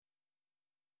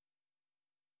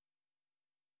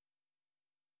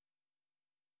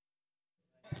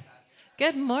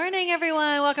Good morning,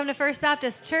 everyone. Welcome to First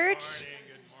Baptist Church.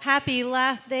 Happy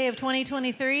last day of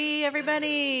 2023,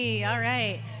 everybody. All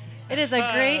right. It is a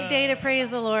great day to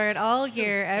praise the Lord all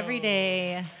year, every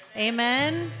day.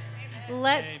 Amen.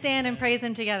 Let's stand and praise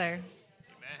Him together.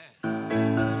 What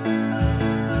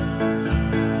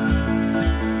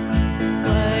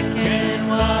can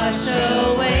wash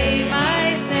away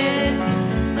my sin?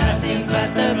 Nothing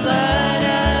but the blood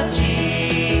of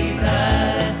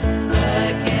Jesus.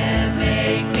 What can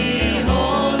make me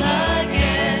whole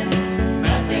again?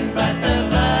 Nothing but the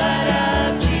blood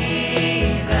of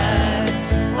Jesus.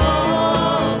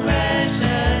 Oh,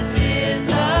 precious is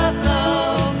the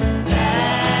flow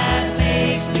that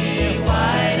makes me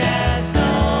white as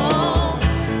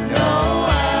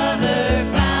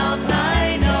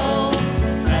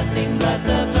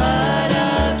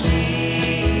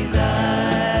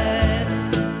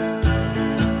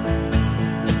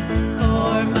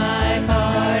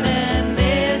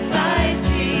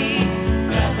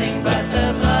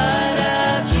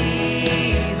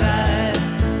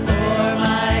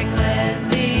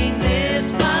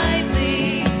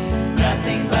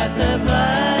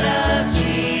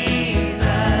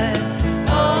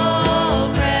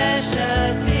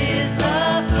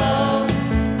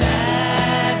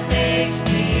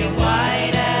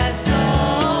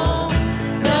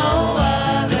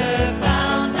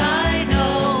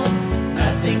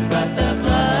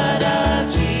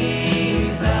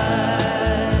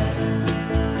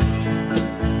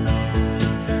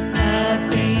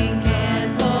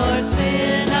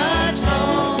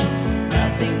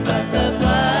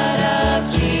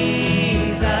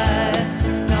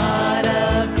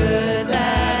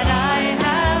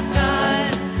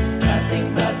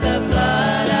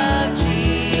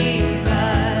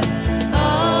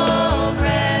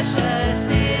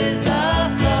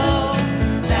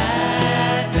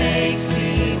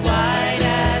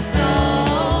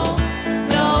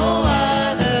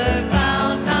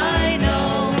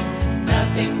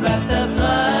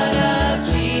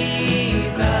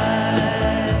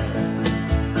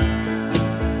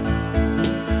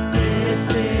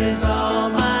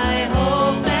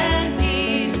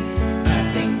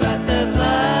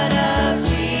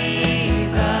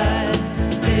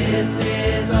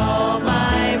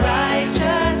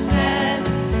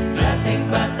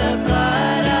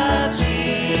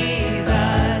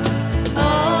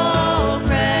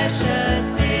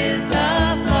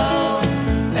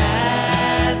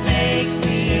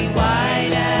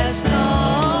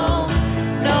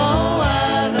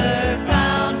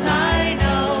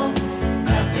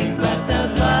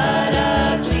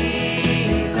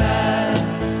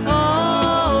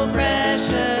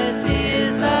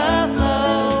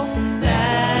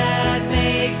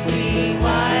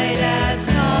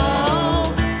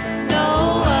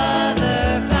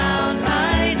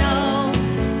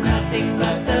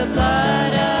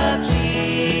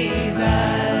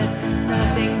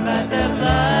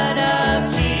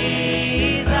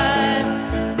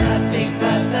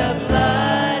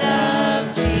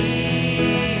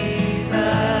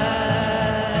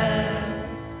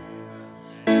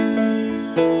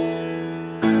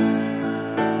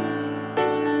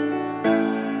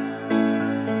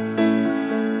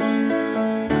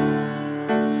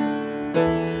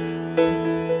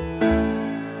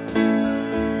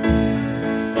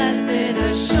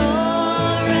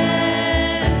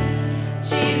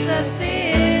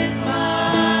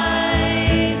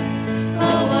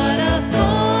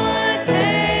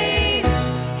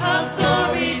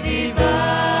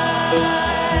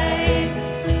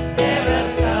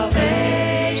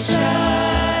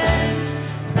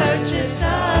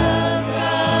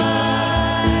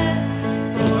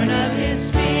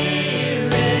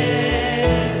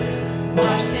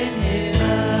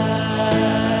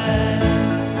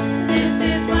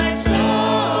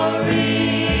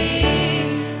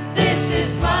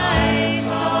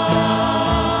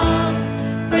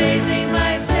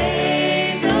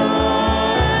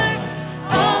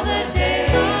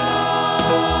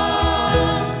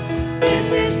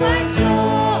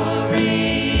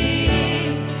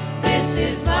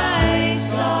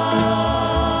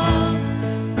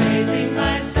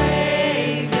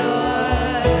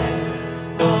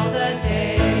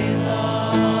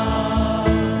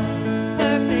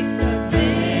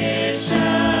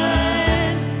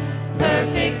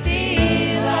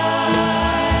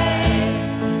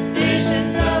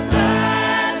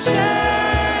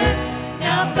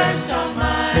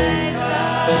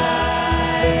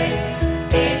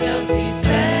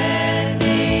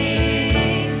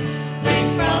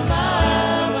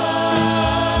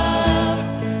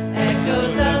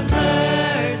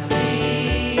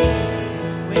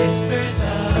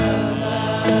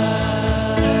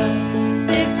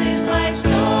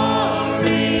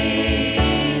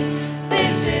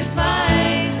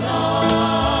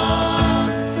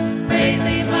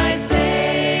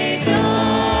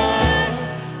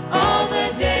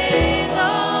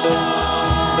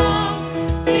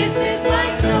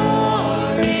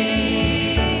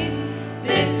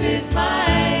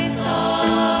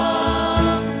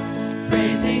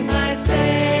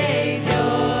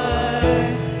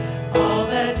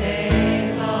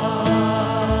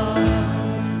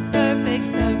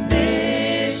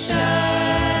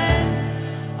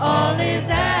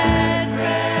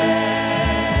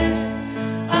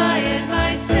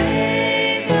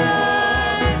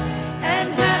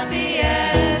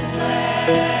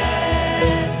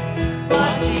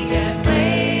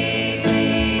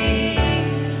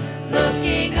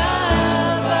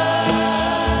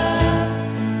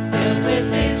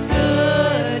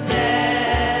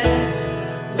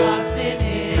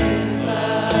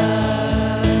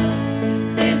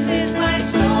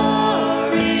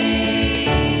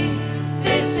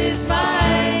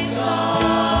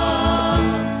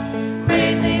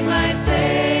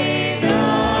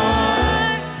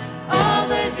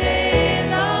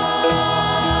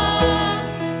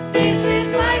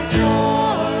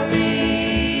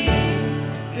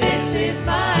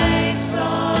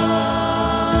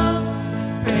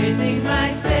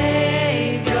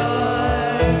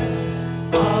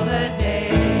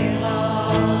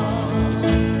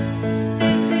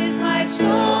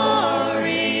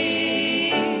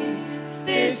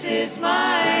is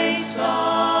my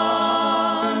song,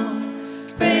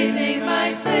 praising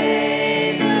my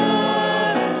Savior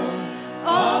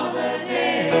all the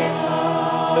day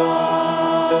long.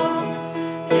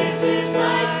 This is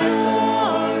my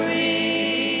story,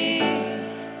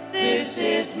 this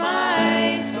is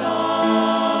my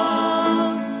song,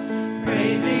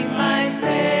 praising my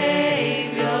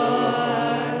Savior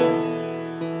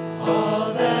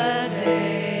all the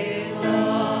day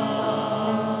long.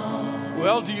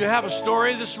 Well, do you have a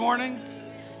story this morning?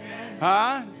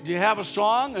 Huh? Do you have a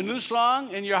song, a new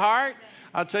song in your heart?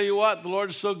 I'll tell you what, the Lord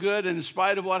is so good, and in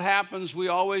spite of what happens, we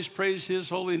always praise His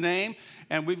holy name.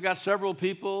 And we've got several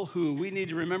people who we need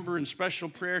to remember in special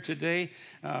prayer today.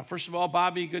 First of all,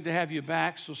 Bobby, good to have you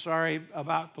back. So sorry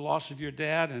about the loss of your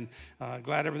dad, and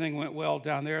glad everything went well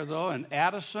down there, though. And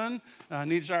Addison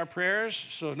needs our prayers,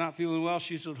 so not feeling well.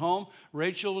 She's at home.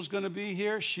 Rachel was going to be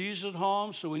here. She's at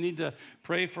home, so we need to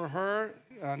pray for her,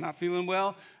 not feeling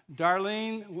well.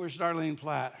 Darlene, where's Darlene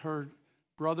Platt? Her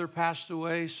brother passed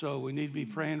away, so we need to be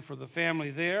praying for the family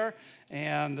there.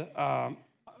 And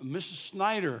Mrs.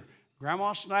 Snyder,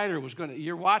 Grandma Snyder was going to,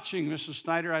 you're watching, Mrs.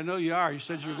 Snyder, I know you are. You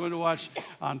said you were going to watch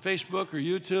on Facebook or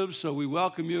YouTube, so we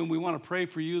welcome you, and we want to pray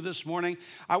for you this morning.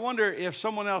 I wonder if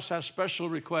someone else has special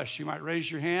requests. You might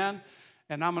raise your hand,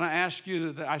 and I'm going to ask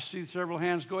you, I see several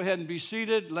hands. Go ahead and be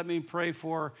seated. Let me pray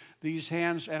for these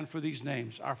hands and for these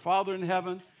names. Our Father in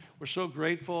heaven, we're so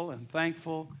grateful and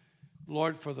thankful,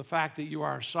 Lord, for the fact that you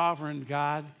are a sovereign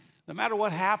God. No matter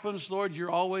what happens, Lord,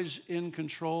 you're always in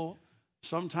control.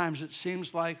 Sometimes it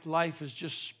seems like life is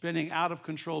just spinning out of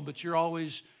control, but you're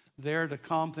always there to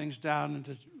calm things down and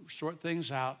to sort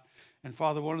things out. And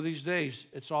Father, one of these days,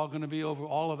 it's all going to be over.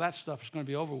 All of that stuff is going to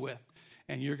be over with.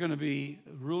 And you're going to be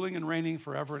ruling and reigning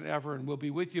forever and ever. And we'll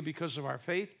be with you because of our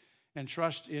faith and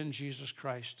trust in Jesus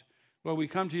Christ. Lord, we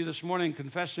come to you this morning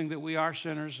confessing that we are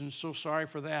sinners, and so sorry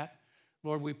for that.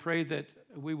 Lord, we pray that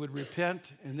we would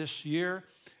repent in this year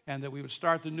and that we would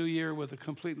start the new year with a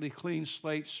completely clean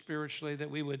slate spiritually,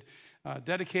 that we would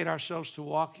dedicate ourselves to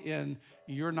walk in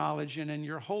your knowledge and in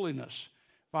your holiness.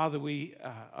 Father, we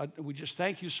just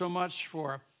thank you so much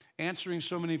for answering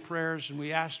so many prayers, and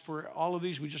we ask for all of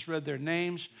these. We just read their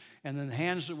names, and then the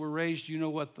hands that were raised, you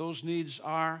know what those needs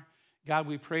are. God,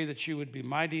 we pray that you would be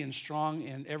mighty and strong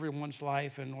in everyone's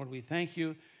life, and Lord, we thank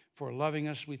you for loving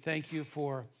us. We thank you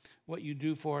for what you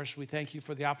do for us. We thank you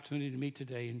for the opportunity to meet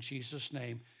today in Jesus'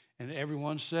 name. And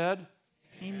everyone said,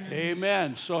 Amen.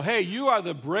 Amen. So, hey, you are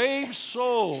the brave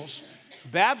souls.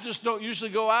 Baptists don't usually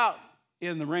go out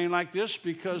in the rain like this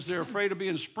because they're afraid of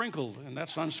being sprinkled, and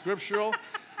that's unscriptural.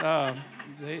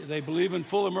 They believe in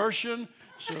full immersion.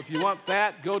 So if you want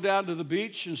that, go down to the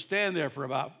beach and stand there for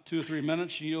about 2 or 3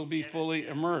 minutes, and you'll be fully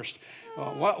immersed.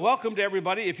 Welcome to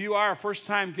everybody. If you are a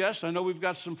first-time guest, I know we've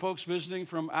got some folks visiting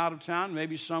from out of town,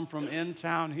 maybe some from in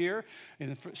town here.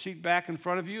 In the seat back in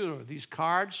front of you are these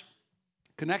cards,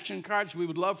 connection cards. We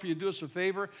would love for you to do us a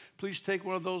favor. Please take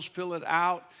one of those, fill it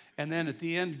out, and then at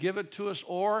the end, give it to us.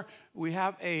 Or we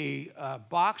have a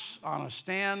box on a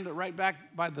stand right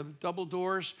back by the double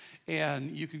doors,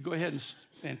 and you could go ahead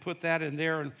and put that in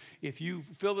there. And if you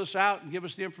fill this out and give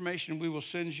us the information, we will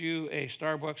send you a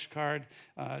Starbucks card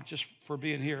just for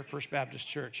being here at First Baptist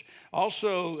Church.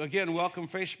 Also, again, welcome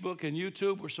Facebook and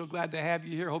YouTube. We're so glad to have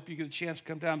you here. Hope you get a chance to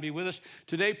come down and be with us.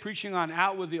 Today, preaching on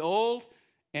out with the old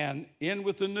and in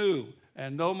with the new.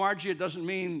 And no, Margie, it doesn't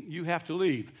mean you have to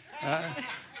leave.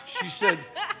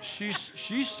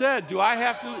 She said, do I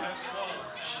have to?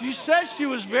 She said she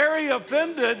was very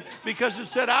offended because it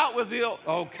said out with the old.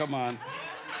 Oh, come on.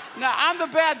 Now, I'm the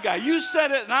bad guy. You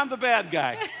said it, and I'm the bad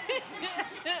guy.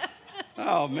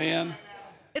 Oh, man.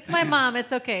 It's my mom.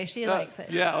 It's okay. She likes it.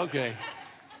 Yeah, okay.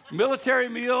 Military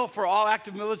meal for all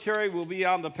active military will be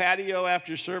on the patio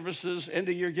after services. End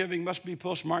of year giving must be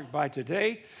postmarked by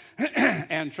today.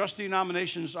 And trustee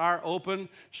nominations are open.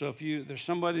 So if there's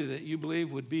somebody that you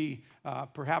believe would be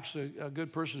perhaps a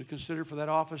good person to consider for that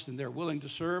office and they're willing to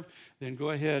serve, then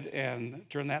go ahead and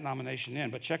turn that nomination in.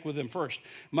 But check with them first.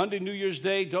 Monday, New Year's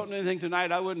Day, don't do anything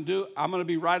tonight I wouldn't do. I'm going to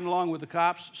be riding along with the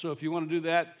cops. So if you want to do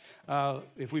that,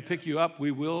 if we pick you up,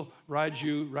 we will ride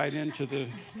you right into the,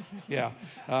 yeah.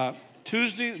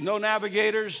 Tuesday, no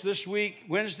navigators this week.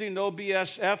 Wednesday, no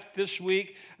BSF this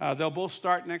week. They'll both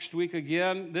start next week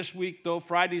again. This week, though,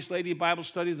 Friday's Lady Bible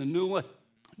Study, the new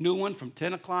one from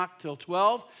 10 o'clock till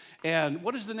 12. And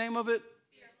what is the name of it?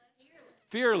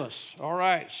 Fearless. All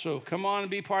right, so come on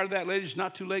and be part of that, ladies. It's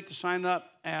not too late to sign up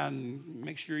and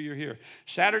make sure you're here.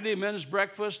 Saturday, men's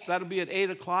breakfast. That'll be at 8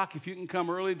 o'clock. If you can come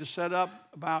early to set up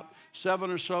about 7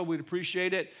 or so, we'd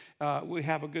appreciate it. We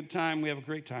have a good time. We have a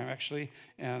great time, actually.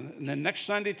 And then next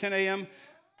Sunday, 10 a.m.,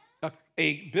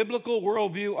 a biblical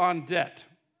worldview on debt.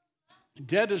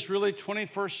 Debt is really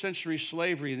 21st century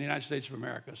slavery in the United States of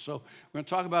America. So we're going to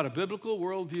talk about a biblical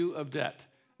worldview of debt.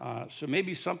 So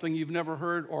maybe something you've never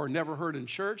heard or never heard in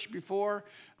church before,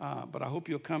 but I hope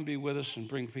you'll come be with us and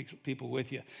bring people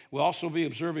with you. We'll also be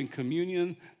observing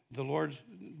communion, the Lord's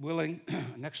willing,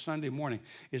 next Sunday morning.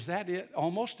 Is that it?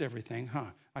 Almost everything, huh?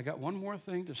 I got one more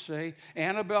thing to say.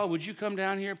 Annabelle, would you come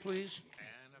down here, please?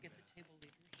 Get the table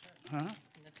leaders. Huh?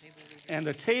 And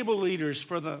the table leaders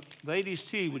for the ladies'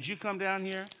 tea, would you come down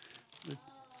here?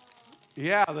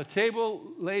 The table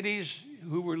ladies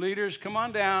who were leaders, come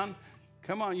on down.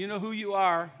 Come on, you know who you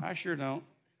are. I sure don't.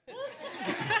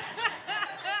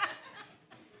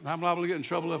 I'm liable to get in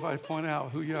trouble if I point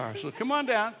out who you are. So come on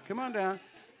down. Come on down.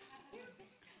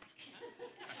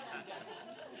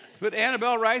 Put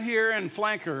Annabelle right here and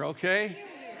flank her, okay?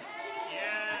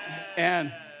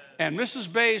 And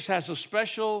Mrs. Bays has a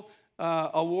special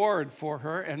award for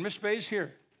her. And Miss Bays,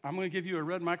 here, I'm going to give you a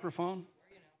red microphone.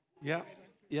 Yep.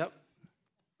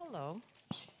 Hello.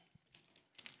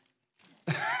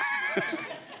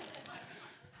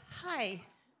 Hi.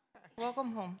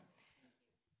 Welcome home.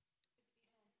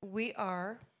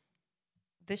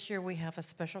 This year we have a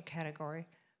special category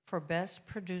for Best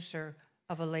Producer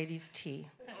of a Ladies' Tea.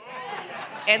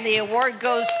 And the award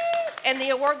goes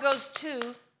to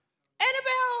Annabelle.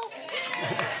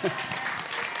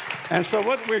 And so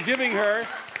what we're giving her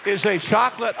is a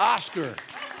chocolate Oscar.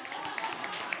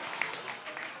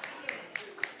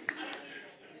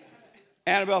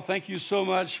 Annabelle, thank you so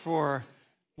much for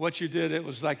what you did. It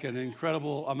was like an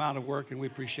incredible amount of work, and we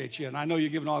appreciate you. And I know you're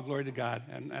giving all glory to God,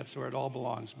 and that's where it all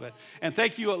belongs. And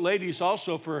thank you, ladies,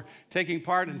 also for taking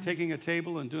part and taking a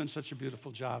table and doing such a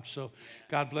beautiful job. So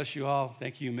God bless you all.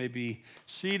 Thank you. You may be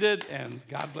seated, and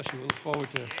God bless you. We look forward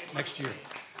to next year.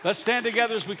 Let's stand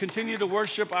together as we continue to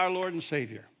worship our Lord and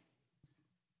Savior.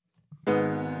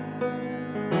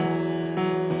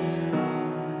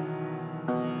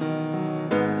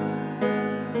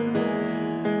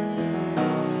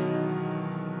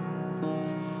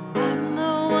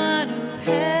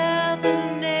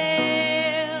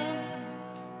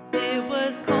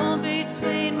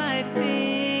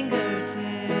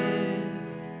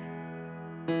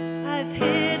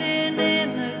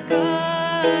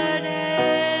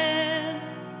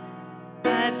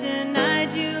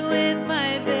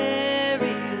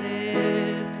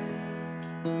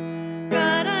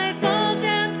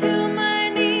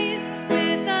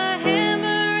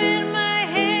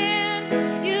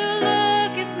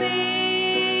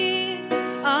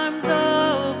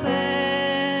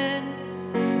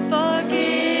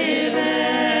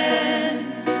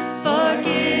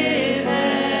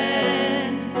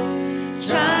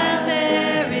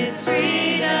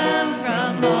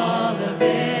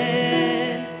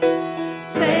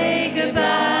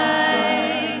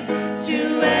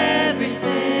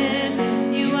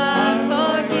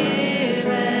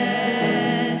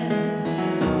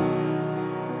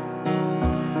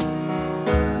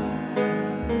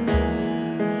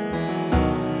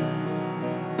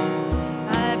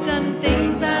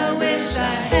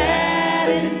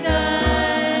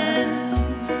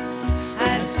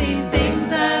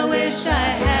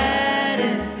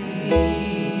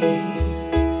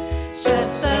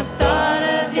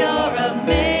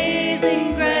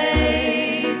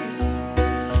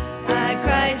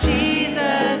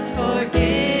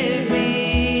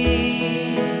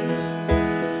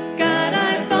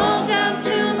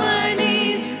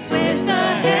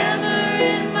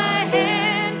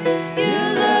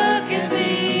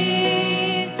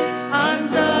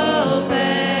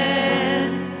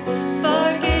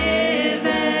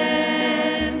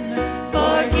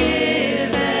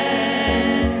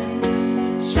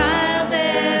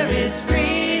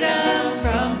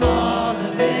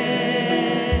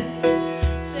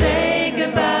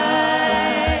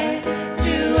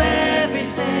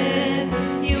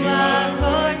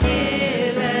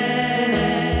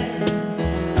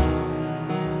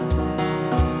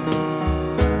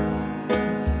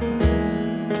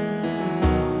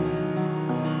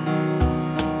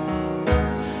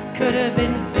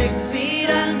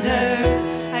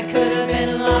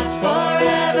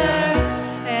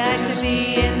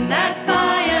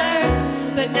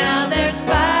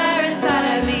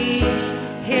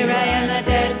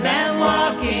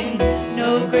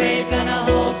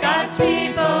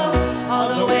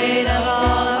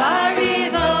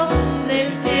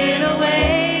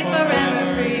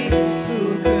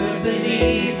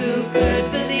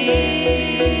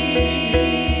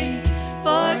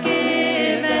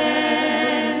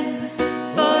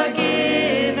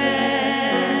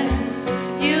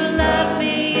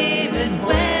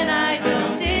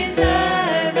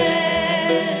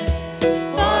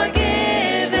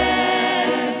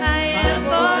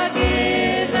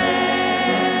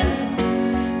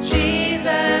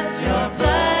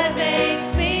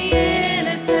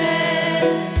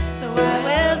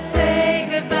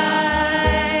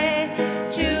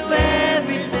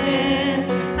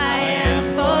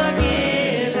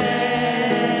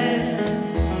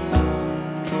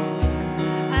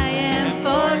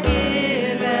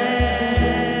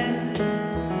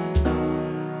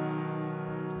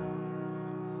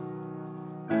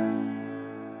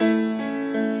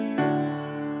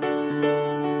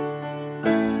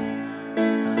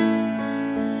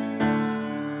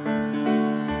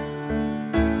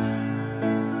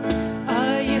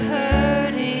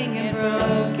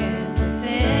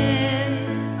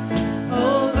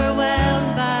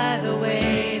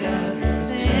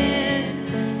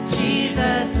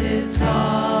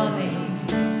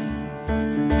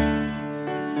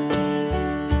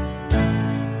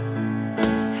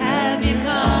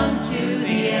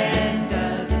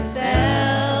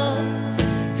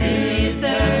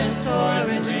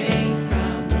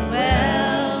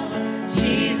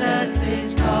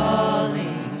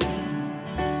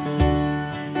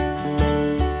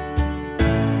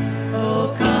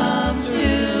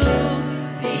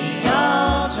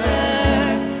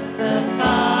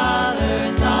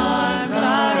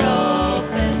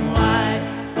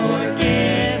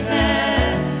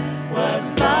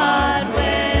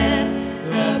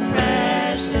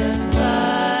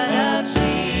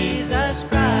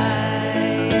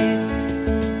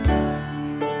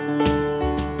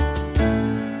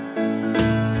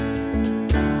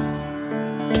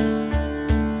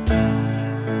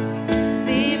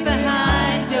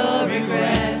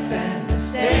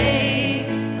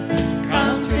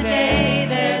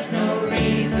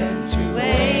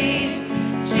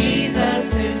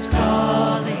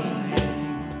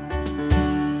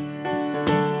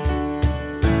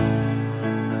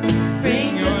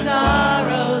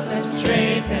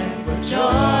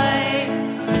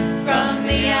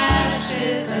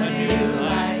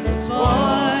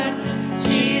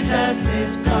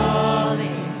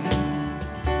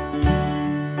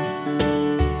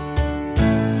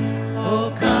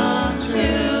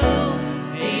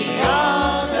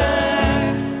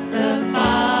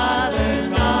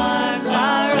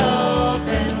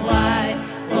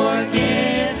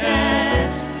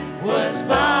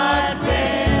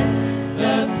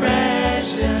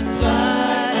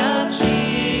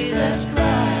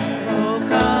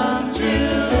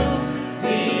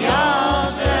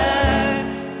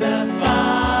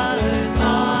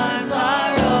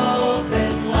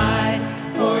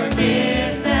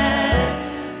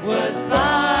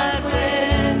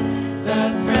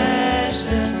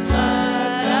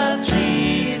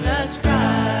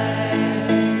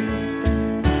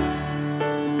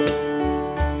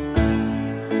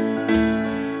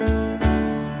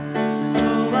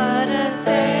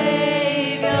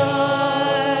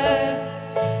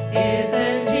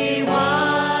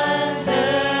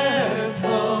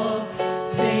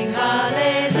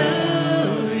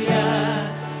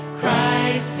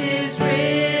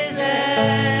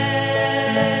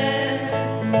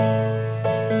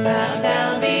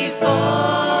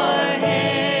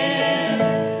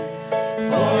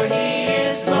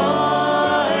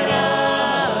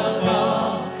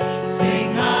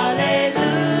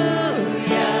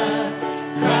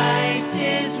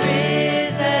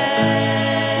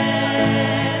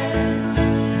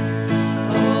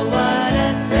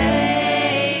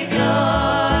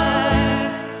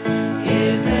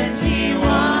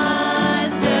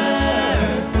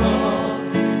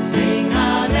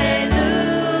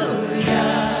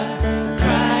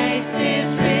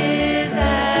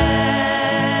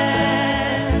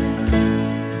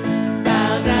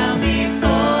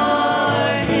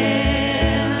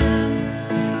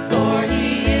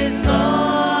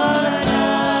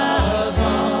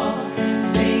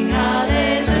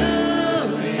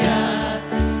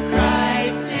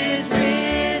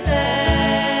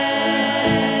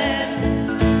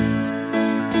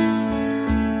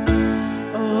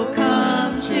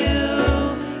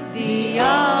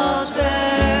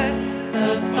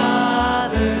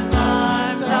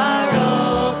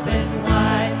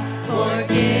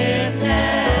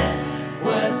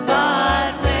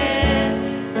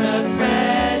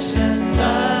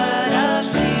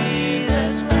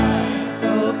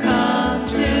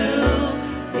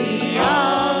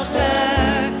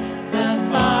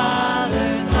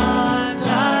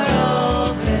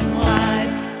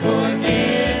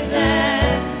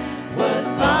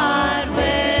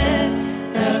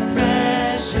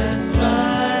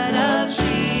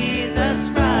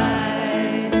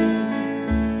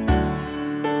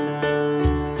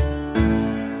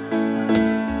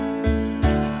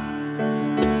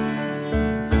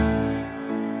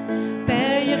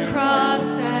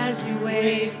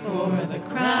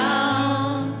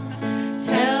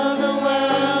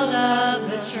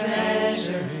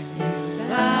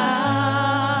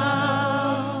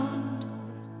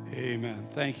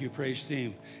 Thank you, praise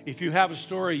team. If you have a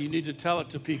story, you need to tell it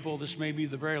to people. This may be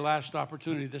the very last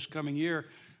opportunity this coming year,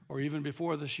 or even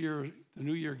before this year, the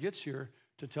new year gets here,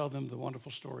 to tell them the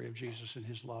wonderful story of Jesus and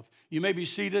his love. You may be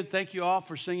seated. Thank you all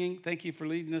for singing. Thank you for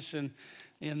leading us in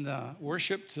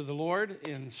worship to the Lord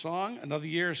in song. Another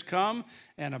year has come,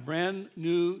 and a brand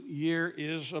new year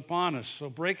is upon us.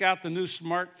 So break out the new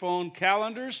smartphone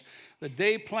calendars, the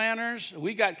day planners.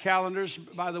 We got calendars.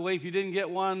 By the way, if you didn't get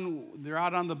one, they're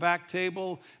out on the back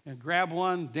table. And grab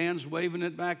one. Dan's waving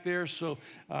it back there. So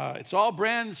it's all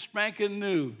brand spanking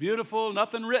new. Beautiful.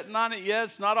 Nothing written on it yet.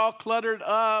 It's not all cluttered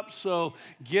up. So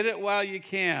get it while you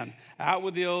can. Out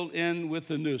with the old, in with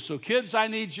the new. So kids, I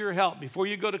need your help. Before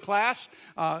you go to class,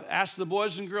 ask the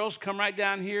boys and girls, come right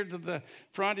down here to the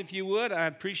front if you would. I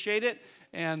appreciate it.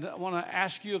 And I want to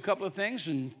ask you a couple of things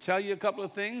and tell you a couple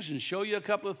of things and show you a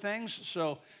couple of things.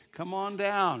 So come on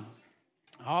down.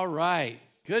 All right.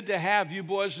 Good to have you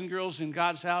boys and girls in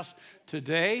God's house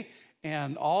today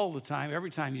and all the time, every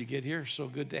time you get here. So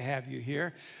good to have you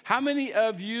here. How many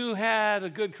of you had a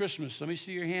good Christmas? Let me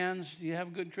see your hands. Do you have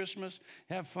a good Christmas?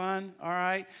 Have fun? All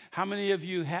right. How many of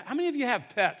you have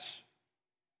pets?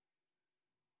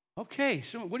 Okay.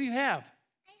 So what do you have?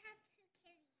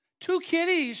 Two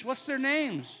kitties. What's their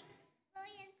names?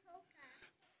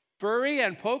 Furry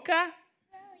and Polka?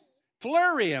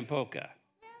 Flurry and Polka.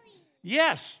 Flurry.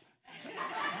 Yes.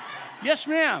 Yes,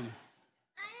 ma'am.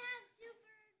 I have two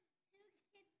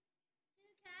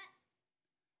cats,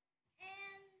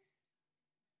 and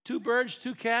two birds,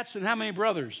 two cats, and how many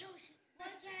brothers? one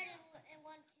cat and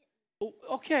one kitten.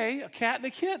 Oh, okay, a cat and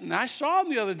a kitten. I saw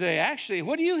them the other day, actually.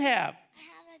 What do you have? I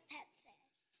have a pet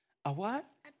fish. A what?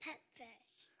 A pet fish.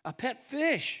 A pet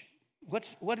fish.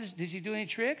 Does he do any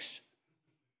tricks?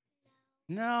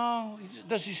 No.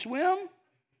 Does he swim?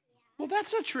 Well,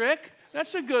 that's a trick.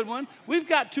 That's a good one. We've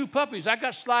got two puppies. I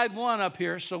got slide one up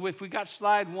here. So if we got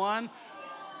slide one.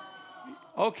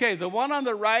 Okay, the one on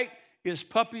the right is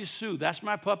Puppy Sue. That's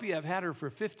my puppy. I've had her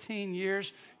for 15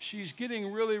 years. She's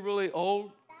getting really, really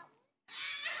old.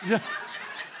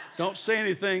 Don't say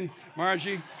anything,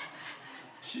 Margie.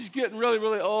 She's getting really,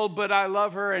 really old, but I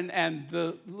love her. And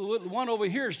the one over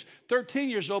here is 13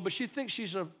 years old, but she thinks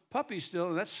she's a puppy still,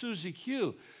 and that's Susie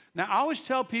Q. Now, I always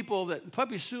tell people that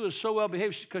Puppy Sue is so well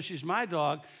behaved because she's my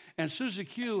dog, and Susie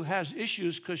Q has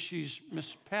issues because she's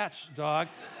Miss Pat's dog.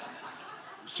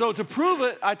 So to prove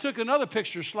it, I took another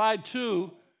picture, slide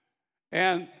 2,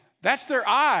 and that's their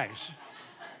eyes.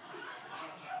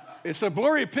 It's a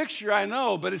blurry picture, I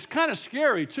know, but it's kind of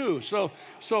scary too. So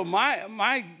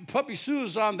my Puppy Sue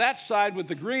is on that side with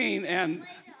the green, and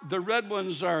the red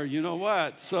ones are, you know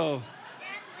what? So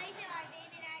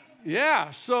yeah.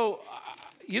 So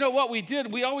you know what we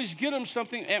did? We always get them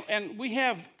something, and we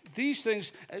have these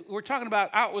things. We're talking about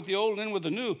out with the old and in with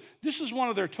the new. This is one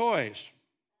of their toys.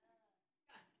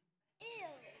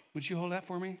 Would you hold that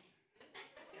for me?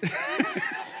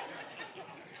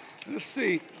 Let's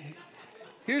see.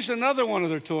 Here's another one of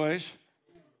their toys.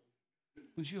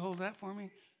 Would you hold that for me?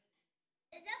 Is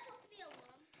that supposed to be a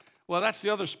worm? Well, that's the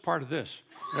other part of this,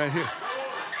 right here.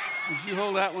 Would you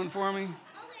hold that one for me? Okay, never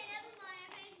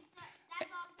mind.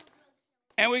 That's also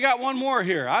good. And we got one more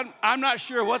here. I'm not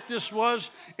sure what this was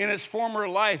in its former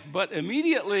life, but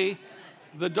immediately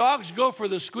the dogs go for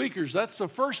the squeakers. That's the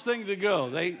first thing to go.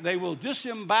 They will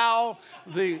disembowel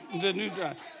the new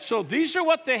dog. So these are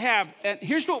what they have. And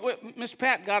here's what Miss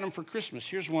Pat got them for Christmas.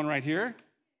 Here's one right here.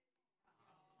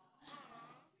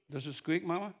 Does it squeak,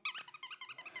 Mama?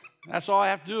 That's all I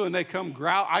have to do, and they come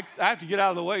growl. I have to get out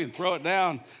of the way and throw it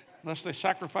down unless they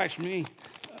sacrifice me.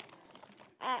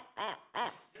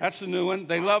 That's a new one.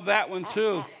 They love that one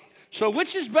too. So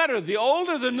which is better, the old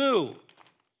or the new?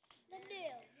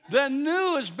 The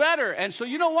new is better. And so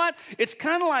you know what? It's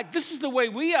kind of like this is the way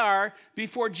we are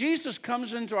before Jesus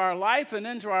comes into our life and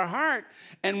into our heart.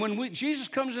 And when Jesus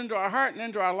comes into our heart and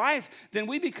into our life, then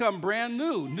we become brand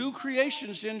new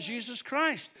creations in Jesus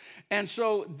Christ. And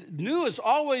so new is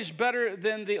always better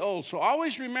than the old. So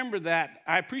always remember that.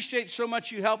 I appreciate so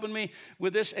much you helping me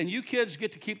with this. And you kids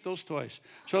get to keep those toys.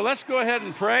 So let's go ahead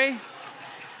and pray.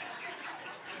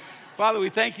 Father, we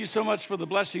thank you so much for the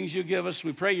blessings you give us.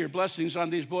 We pray your blessings on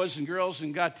these boys and girls,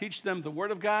 and God, teach them the word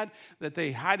of God, that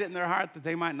they hide it in their heart, that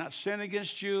they might not sin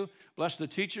against you. Bless the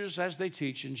teachers as they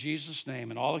teach in Jesus' name.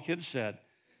 And all the kids said,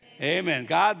 amen.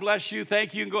 God bless you.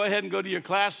 Thank you. And go ahead and go to your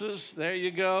classes. There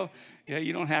you go. Yeah,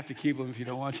 you don't have to keep them if you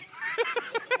don't want to.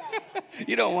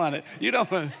 You don't want it. You don't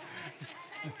want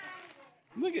it.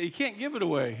 Look, you can't give it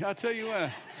away. I'll tell you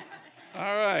what.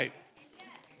 All right.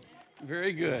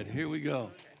 Very good. Here we go.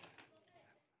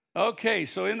 Okay,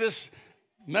 so in this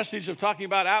message of talking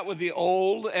about out with the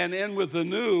old and in with the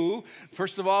new.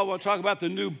 First of all, we'll talk about the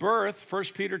new birth.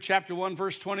 1 Peter chapter 1,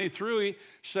 verse 23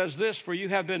 says this, "For you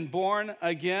have been born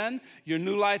again. Your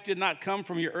new life did not come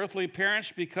from your earthly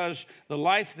parents, because the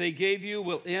life they gave you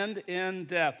will end in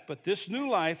death. But this new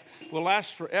life will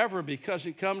last forever, because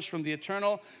it comes from the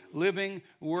eternal living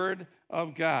Word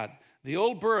of God." The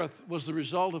old birth was the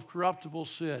result of corruptible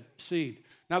seed.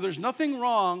 Now, there's nothing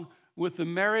wrong with the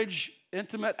marriage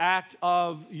intimate act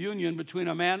of union between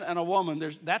a man and a woman.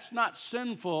 That's not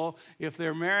sinful if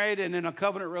they're married and in a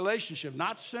covenant relationship.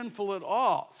 Not sinful at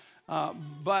all.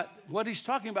 But what he's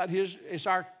talking about is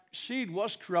our seed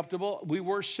was corruptible. We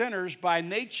were sinners by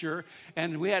nature,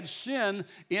 and we had sin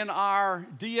in our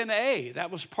DNA. That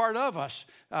was part of us,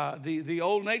 the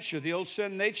old nature, the old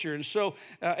sin nature. And so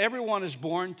everyone is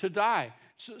born to die.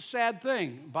 It's a sad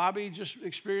thing. Bobby just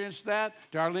experienced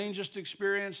that. Darlene just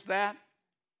experienced that.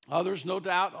 Others, no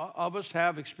doubt, of us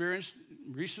have experienced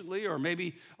recently or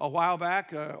maybe a while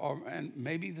back and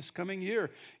maybe this coming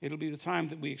year. It'll be the time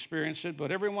that we experience it,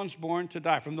 but everyone's born to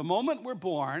die. From the moment we're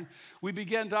born, we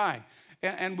begin dying.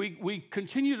 And we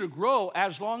continue to grow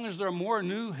as long as there are more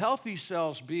new healthy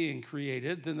cells being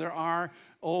created than there are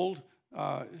old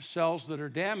cells that are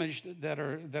damaged, that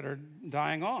are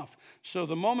dying off. So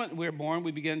the moment we're born,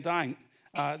 we begin dying.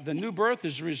 The new birth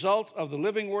is a result of the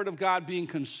living Word of God being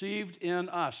conceived in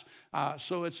us.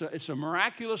 So it's a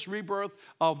miraculous rebirth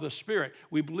of the Spirit.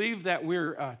 We believe that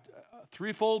we're a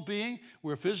threefold being.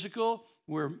 We're physical,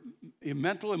 we're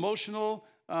mental, emotional,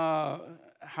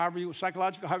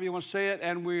 psychological, however you want to say it,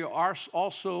 and we are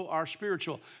also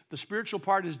spiritual. The spiritual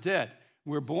part is dead.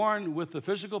 We're born with the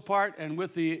physical part and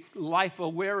with the life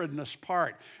awareness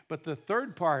part. But the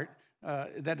third part,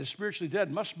 that is spiritually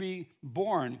dead, must be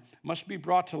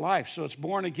brought to life. So it's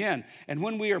born again. And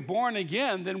when we are born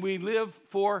again, then we live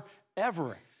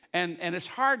forever. And it's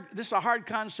hard. This is a hard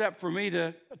concept for me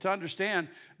to understand,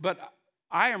 but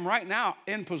I am right now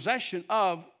in possession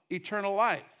of eternal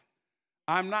life.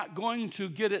 I'm not going to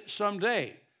get it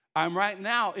someday. I'm right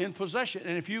now in possession.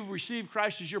 And if you've received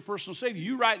Christ as your personal Savior,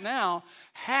 you right now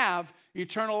have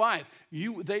eternal life.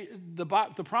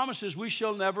 The promise is we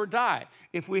shall never die.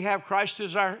 If we have Christ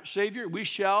as our Savior, we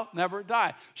shall never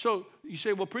die. So you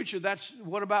say, well, preacher,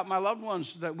 what about my loved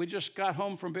ones that we just got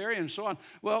home from burying and so on?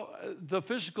 Well, the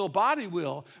physical body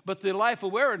will, but the life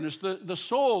awareness, the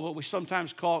soul, what we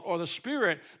sometimes call it, or the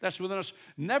spirit that's within us,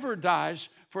 never dies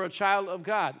for a child of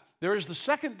God. There is the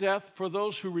second death for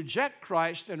those who reject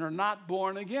Christ and are not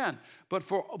born again. But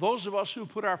for those of us who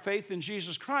put our faith in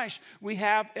Jesus Christ, we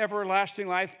have everlasting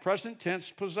life, present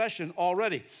tense possession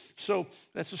already. So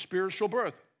that's a spiritual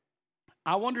birth.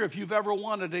 I wonder if you've ever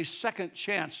wanted a second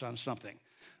chance on something.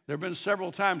 There have been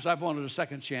several times I've wanted a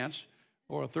second chance,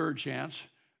 or a third chance,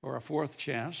 or a fourth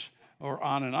chance, or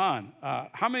on and on.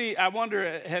 I wonder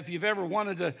if you've ever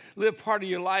wanted to live part of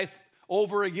your life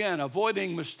over again,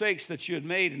 avoiding mistakes that you had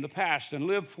made in the past and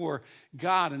live for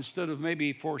God instead of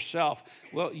maybe for self.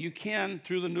 Well, you can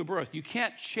through the new birth. You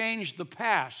can't change the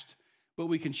past, but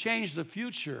we can change the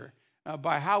future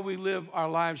by how we live our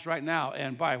lives right now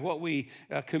and by what we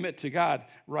commit to God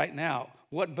right now.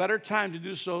 What better time to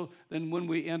do so than when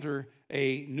we enter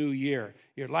a new year?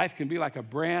 Your life can be like a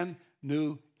brand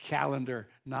new calendar,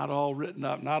 not all written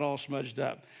up, not all smudged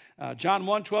up. John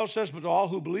 1:12 says, "But to all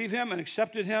who believe him and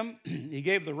accepted him, he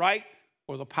gave the right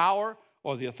or the power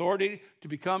or the authority to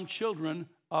become children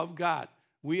of God."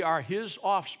 We are his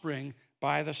offspring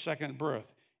by the second birth.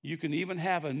 You can even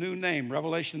have a new name.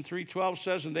 Revelation 3:12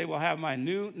 says, "And they will have my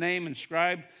new name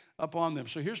inscribed upon them."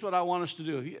 So here's what I want us to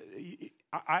do.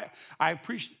 I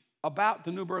preach about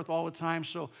the new birth all the time,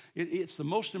 so it's the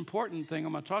most important thing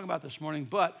I'm going to talk about this morning,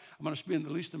 but I'm going to spend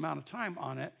the least amount of time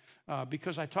on it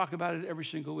because I talk about it every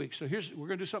single week. So we're going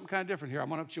to do something kind of different here. I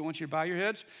want you to bow your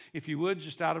heads. If you would,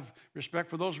 just out of respect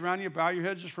for those around you, bow your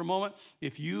heads just for a moment.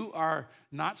 If you are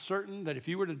not certain that if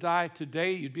you were to die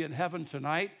today, you'd be in heaven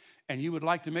tonight, and you would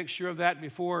like to make sure of that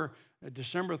before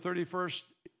December 31st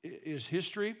is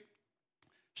history,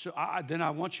 so then I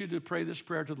want you to pray this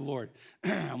prayer to the Lord.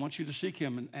 I want you to seek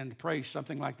him and pray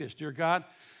something like this. Dear God,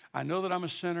 I know that I'm a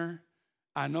sinner.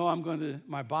 I know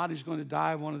my body's going to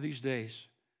die one of these days.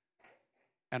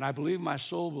 And I believe my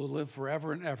soul will live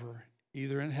forever and ever,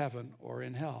 either in heaven or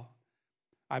in hell.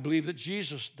 I believe that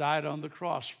Jesus died on the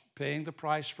cross, paying the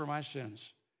price for my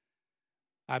sins.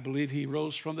 I believe he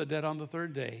rose from the dead on the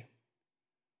third day.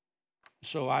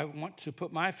 So I want to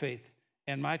put my faith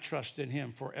and my trust in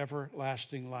him for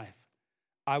everlasting life.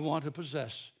 I want to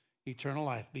possess eternal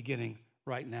life beginning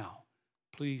right now.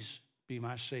 Please be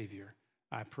my Savior,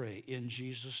 I pray. In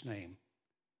Jesus' name,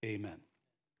 amen.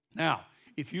 Now,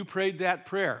 If you prayed that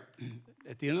prayer,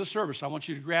 at the end of the service, I want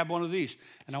you to grab one of these,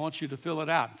 and I want you to fill it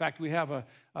out. In fact,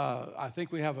 I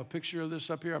think we have a picture of this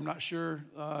up here. I'm not sure.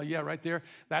 Yeah, right there.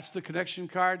 That's the connection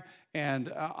card.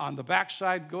 And on the back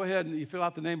side, go ahead and you fill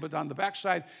out the name, but on the back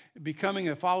side, becoming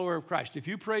a follower of Christ. If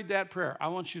you prayed that prayer, I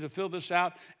want you to fill this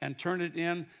out and turn it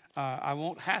in. I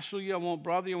won't hassle you. I won't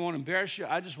bother you. I won't embarrass you.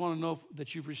 I just want to know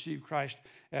that you've received Christ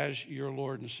as your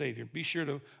Lord and Savior. Be sure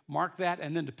to mark that,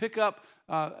 and then to pick up,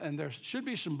 and there should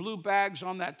be some blue bags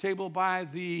on that table by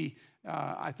the,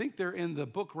 I think they're in the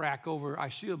book rack over. I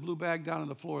see a blue bag down on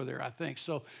the floor there, I think.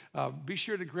 So be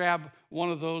sure to grab one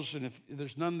of those, and if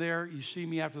there's none there, you see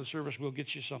me after the service, we'll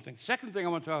get you something. Second thing I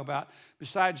want to talk about,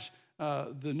 besides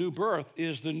the new birth,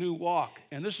 is the new walk,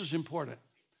 and this is important.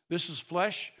 This is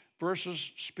flesh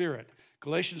versus spirit.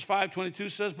 Galatians 5:22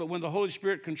 says, but when the Holy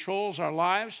Spirit controls our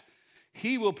lives,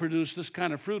 he will produce this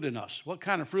kind of fruit in us. What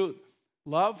kind of fruit?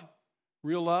 Love,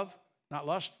 real love, not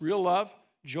lust, real love,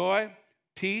 joy,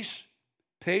 peace,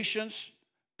 patience.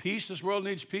 Peace, this world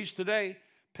needs peace today.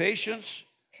 Patience,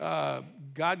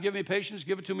 God give me patience,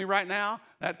 give it to me right now,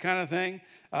 that kind of thing.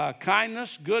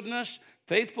 Kindness, goodness,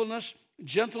 faithfulness,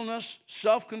 gentleness,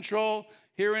 self-control.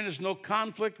 Herein is no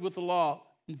conflict with the law.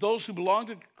 Those who belong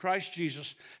to Christ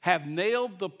Jesus have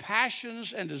nailed the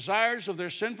passions and desires of their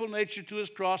sinful nature to his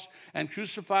cross and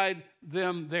crucified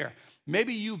them there.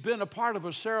 Maybe you've been a part of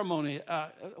a ceremony,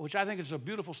 which I think is a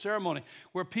beautiful ceremony,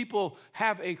 where people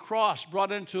have a cross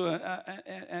brought into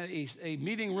a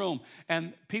meeting room,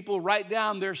 and people write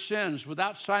down their sins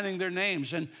without signing their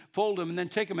names and fold them and then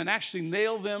take them and actually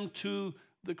nail them to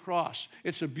the cross.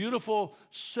 It's a beautiful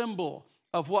symbol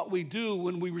of what we do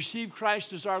when we receive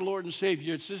Christ as our Lord and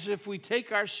Savior. It's as if we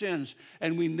take our sins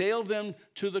and we nail them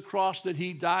to the cross that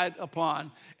he died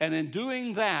upon. And in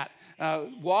doing that,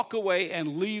 walk away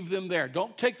and leave them there.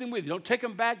 Don't take them with you. Don't take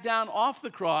them back down off the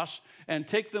cross and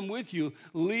take them with you.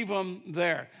 Leave them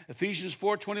there. Ephesians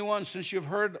 4:21, since you've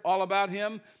heard all about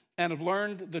him and have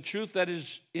learned the truth that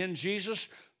is in Jesus,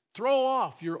 throw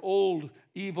off your old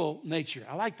evil nature.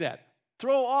 I like that.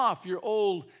 Throw off your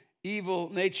old evil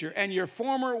nature and your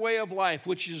former way of life,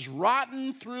 which is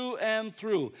rotten through and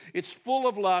through. It's full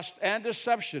of lust and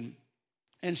deception.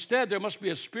 Instead, there must be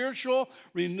a spiritual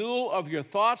renewal of your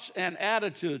thoughts and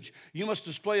attitudes. You must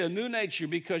display a new nature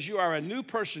because you are a new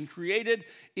person created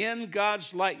in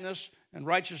God's likeness and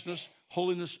righteousness,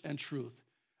 holiness, and truth.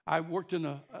 I worked in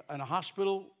a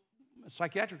hospital, a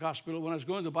psychiatric hospital, when I was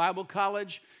going to Bible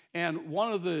college, and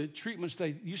one of the treatments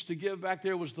they used to give back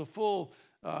there was the full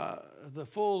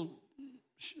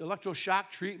electroshock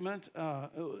treatment.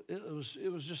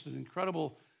 It was just an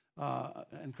incredible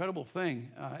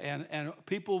thing. And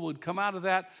people would come out of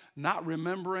that not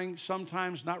remembering,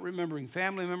 sometimes not remembering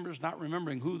family members, not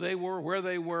remembering who they were, where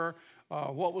they were,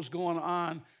 what was going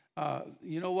on.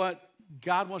 You know what?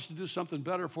 God wants to do something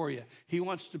better for you. He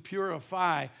wants to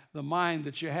purify the mind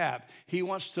that you have. He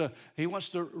wants to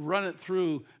run it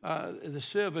through the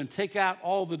sieve and take out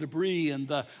all the debris and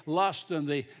the lust and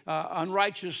the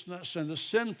unrighteousness and the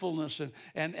sinfulness.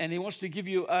 And he wants to give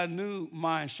you a new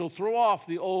mind. So throw off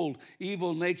the old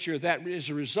evil nature that is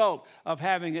a result of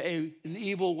having an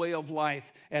evil way of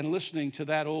life and listening to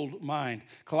that old mind.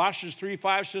 Colossians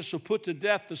 3:5 says, so put to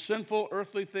death the sinful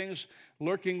earthly things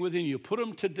lurking within you. Put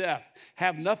them to death.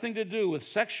 Have nothing to do with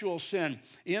sexual sin,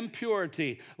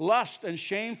 impurity, lust, and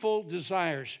shameful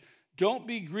desires. Don't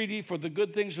be greedy for the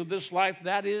good things of this life.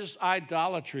 That is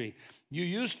idolatry. You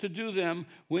used to do them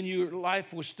when your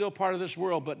life was still part of this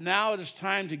world, but now it is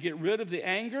time to get rid of the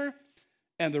anger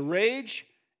and the rage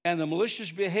and the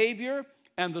malicious behavior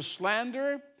and the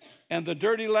slander and the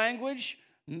dirty language.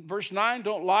 Verse 9,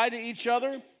 don't lie to each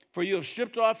other, for you have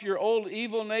stripped off your old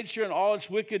evil nature and all its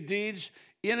wicked deeds.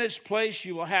 In its place,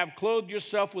 you will have clothed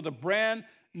yourself with a brand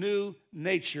new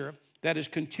nature that is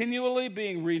continually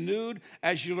being renewed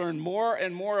as you learn more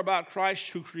and more about Christ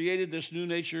who created this new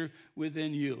nature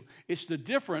within you. It's the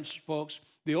difference, folks.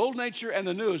 The old nature and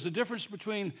the new is the difference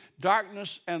between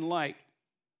darkness and light.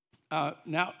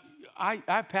 Now,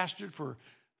 I've pastored for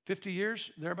 50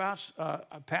 years, thereabouts.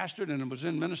 I pastored and was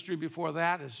in ministry before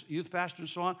that as youth pastor and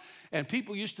so on. And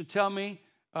people used to tell me,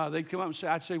 they'd come up and say,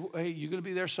 I'd say, hey, you're going to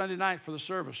be there Sunday night for the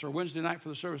service or Wednesday night for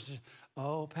the service. They'd say,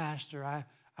 oh, Pastor,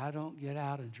 I don't get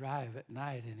out and drive at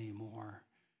night anymore.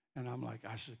 And I'm like,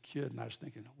 I was a kid, and I was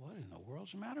thinking, what in the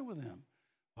world's the matter with them?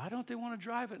 Why don't they want to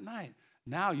drive at night?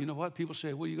 Now, you know what? People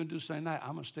say, what are you going to do Sunday night?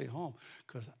 I'm going to stay home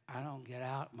because I don't get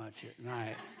out much at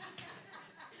night.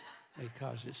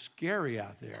 Because it's scary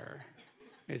out there.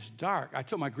 It's dark. I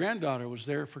told my granddaughter was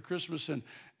there for Christmas,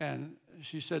 and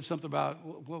she said something about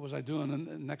what was I doing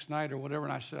the next night or whatever,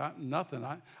 and I said, nothing.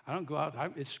 I don't go out.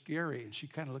 It's scary. And she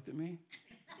kind of looked at me.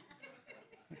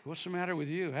 Like, what's the matter with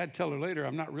you? I had to tell her later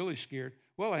I'm not really scared.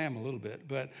 Well, I am a little bit,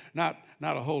 but not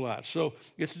a whole lot. So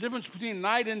it's the difference between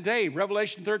night and day.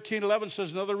 Revelation 13:11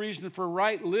 says another reason for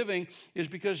right living is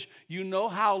because you know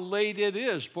how late it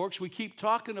is. Folks, we keep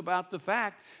talking about the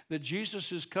fact that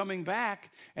Jesus is coming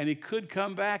back, and he could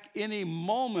come back any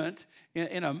moment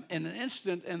in an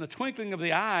instant, in the twinkling of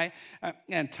the eye,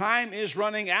 and time is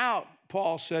running out.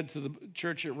 Paul said to the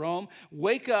church at Rome,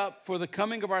 wake up, for the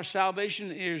coming of our salvation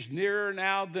is nearer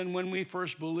now than when we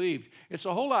first believed. It's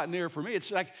a whole lot nearer for me. It's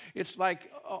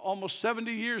like almost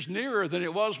 70 years nearer than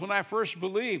it was when I first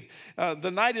believed.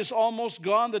 The night is almost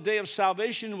gone. The day of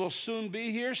salvation will soon be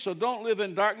here. So don't live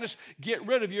in darkness. Get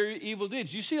rid of your evil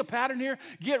deeds. You see a pattern here?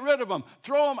 Get rid of them.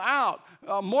 Throw them out.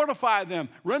 Mortify them.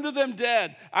 Render them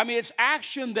dead. I mean, it's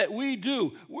action that we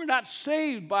do. We're not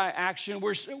saved by action.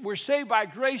 We're saved by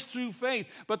grace through faith,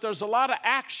 but there's a lot of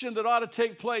action that ought to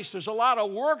take place. There's a lot of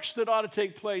works that ought to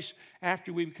take place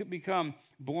after we become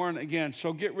born again.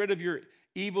 So get rid of your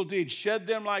evil deeds. Shed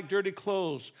them like dirty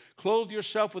clothes. Clothe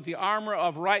yourself with the armor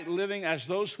of right living as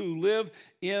those who live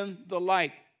in the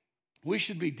light. We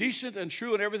should be decent and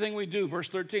true in everything we do, verse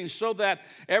 13, so that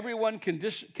everyone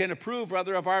can approve,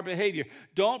 rather, of our behavior.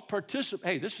 Don't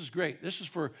participate. Hey, this is great. This is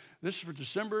for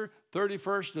December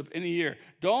 31st of any year.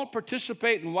 Don't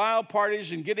participate in wild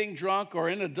parties and getting drunk, or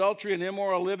in adultery and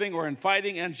immoral living, or in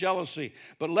fighting and jealousy.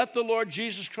 But let the Lord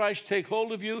Jesus Christ take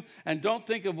hold of you, and don't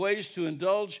think of ways to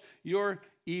indulge your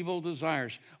evil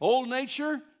desires. Old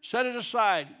nature, set it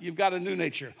aside. You've got a new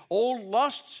nature. Old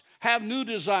lusts, have new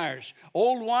desires.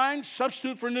 Old wine,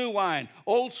 substitute for new wine.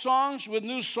 Old songs with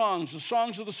new songs, the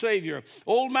songs of the Savior.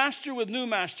 Old master with new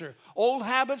master. Old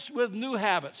habits with new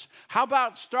habits. How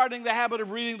about starting the habit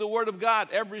of reading the Word of God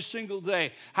every single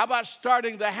day? How about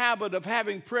starting the habit of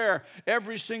having prayer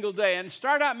every single day? And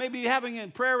start out maybe having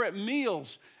prayer at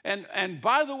meals. And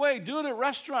by the way, do it at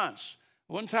restaurants.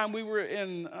 One time we were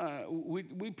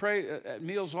we pray at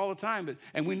meals all the time,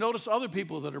 and we notice other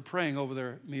people that are praying over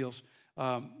their meals.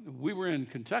 We were in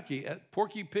Kentucky at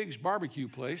Porky Pig's barbecue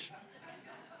place.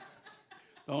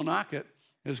 Don't knock it.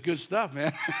 It's good stuff,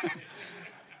 man.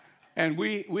 And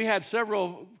we had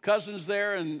several cousins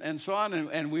there and so on,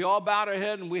 and we all bowed our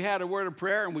head, and we had a word of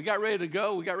prayer, and we got ready to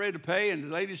go. We got ready to pay, and the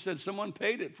lady said, someone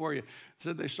paid it for you.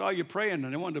 Said they saw you praying,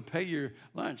 and they wanted to pay your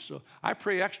lunch. So I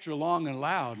pray extra long and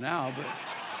loud now,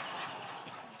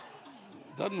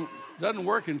 but doesn't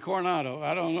work in Coronado.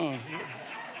 I don't know.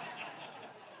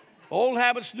 Old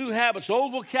habits, new habits.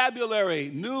 Old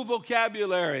vocabulary, new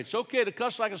vocabulary. It's okay to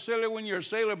cuss like a sailor when you're a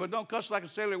sailor, but don't cuss like a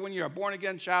sailor when you're a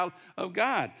born-again child of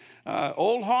God.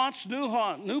 Old haunts,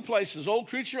 new places. Old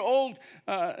creature, old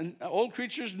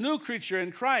creatures, new creature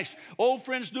in Christ. Old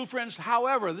friends, new friends.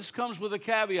 However, this comes with a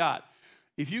caveat.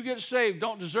 If you get saved,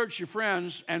 don't desert your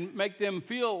friends and make them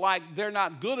feel like they're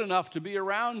not good enough to be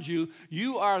around you.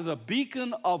 You are the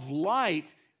beacon of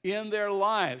light in their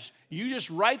lives. You just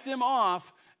write them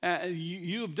off.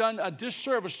 You've done a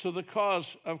disservice to the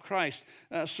cause of Christ.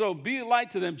 So be a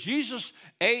light to them. Jesus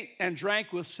ate and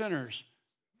drank with sinners,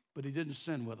 but he didn't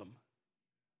sin with them.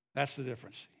 That's the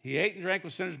difference. He ate and drank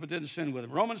with sinners, but didn't sin with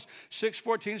them. Romans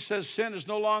 6:14 says, sin is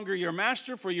no longer your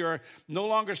master, for you are no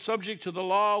longer subject to the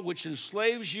law, which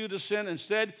enslaves you to sin.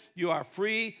 Instead, you are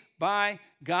free by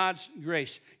God's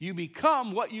grace. You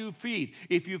become what you feed.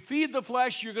 If you feed the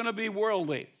flesh, you're going to be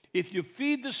worldly. If you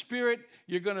feed the Spirit,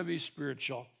 you're going to be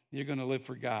spiritual. You're going to live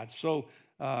for God. So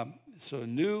whole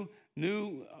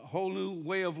new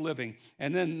way of living.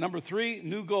 And then number 3,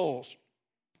 new goals.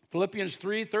 Philippians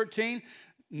 3:13.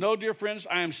 No, dear friends,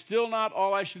 I am still not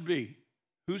all I should be.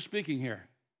 Who's speaking here?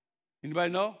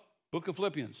 Anybody know? Book of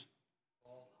Philippians.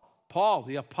 Paul,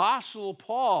 the Apostle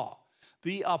Paul.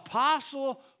 The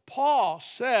Apostle Paul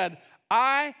said,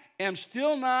 I am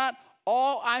still not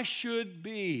all I should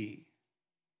be.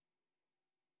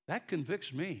 That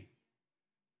convicts me.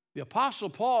 The Apostle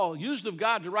Paul, used of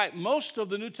God to write most of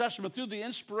the New Testament through the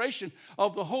inspiration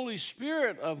of the Holy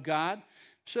Spirit of God.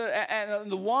 So,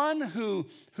 and the one who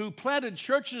planted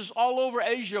churches all over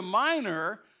Asia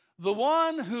Minor, the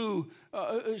one who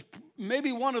is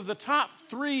maybe one of the top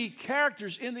 3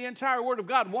 characters in the entire Word of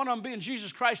God, one of them being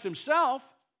Jesus Christ himself.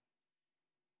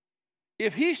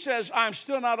 If he says, I'm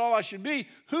still not all I should be,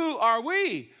 who are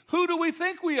we? Who do we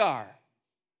think we are?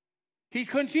 He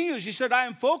continues. He said, I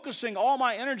am focusing all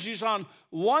my energies on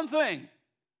one thing.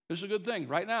 This is a good thing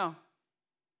right now.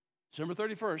 December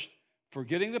 31st,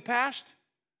 forgetting the past,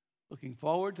 looking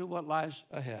forward to what lies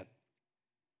ahead.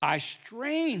 I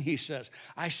strain, he says,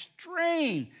 I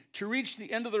strain to reach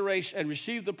the end of the race and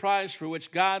receive the prize for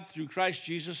which God, through Christ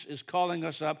Jesus, is calling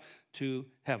us up to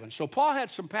heaven. So Paul had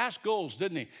some past goals,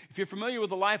 didn't he? If you're familiar with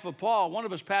the life of Paul, one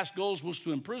of his past goals was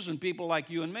to imprison people like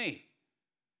you and me.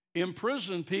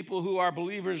 Imprison people who are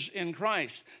believers in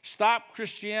Christ. Stop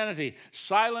Christianity.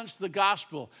 Silence the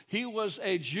gospel. He was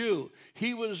a Jew.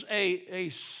 He was a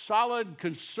solid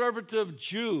conservative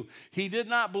Jew. He did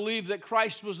not believe that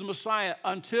Christ was the Messiah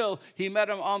until he met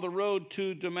him on the road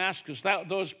to Damascus.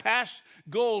 Those past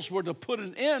goals were to put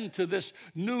an end to this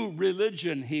new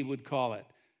religion, he would call it.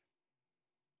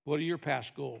 What are your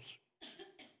past goals?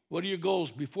 What are your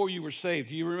goals before you were saved?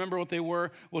 Do you remember what they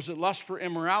were? Was it lust for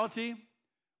immorality?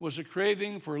 Was it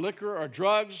craving for liquor or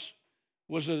drugs?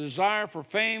 Was it a desire for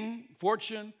fame,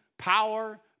 fortune,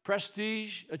 power,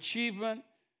 prestige, achievement?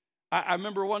 I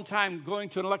remember one time going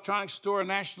to an electronics store in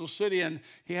National City, and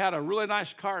he had a really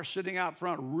nice car sitting out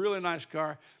front, really nice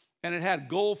car, and it had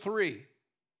goal 3.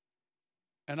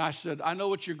 And I said, I know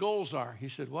what your goals are. He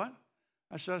said, what?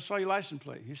 I said, I saw your license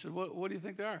plate. He said, what do you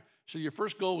think they are? So your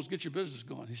first goal was get your business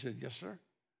going. He said, yes, sir.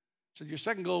 I said, your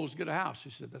second goal was get a house. He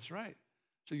said, that's right.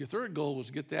 So your third goal was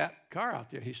get that car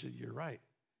out there. He said, you're right.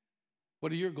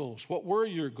 What are your goals? What were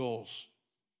your goals?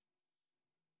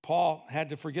 Paul had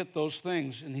to forget those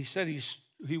things, and he said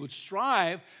he would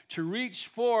strive to reach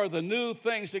for the new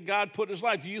things that God put in his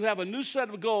life. Do you have a new set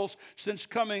of goals since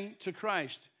coming to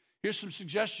Christ? Here's some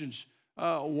suggestions.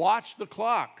 Watch the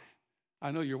clock. I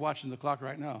know you're watching the clock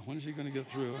right now. When is he going to get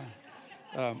through?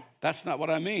 That's not what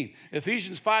I mean.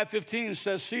 Ephesians 5:15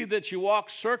 says, see that you walk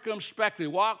circumspectly,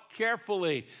 walk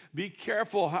carefully, be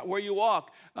careful where you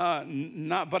walk,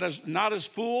 not as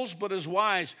fools, but as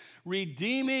wise,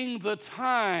 redeeming the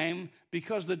time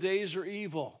because the days are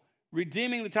evil.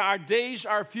 Redeeming the time. Our days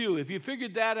are few. Have you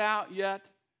figured that out yet?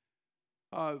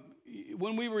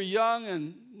 When we were young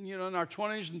and, in our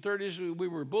 20s and 30s, we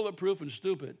were bulletproof and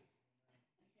stupid.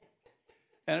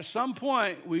 And at some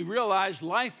point, we realized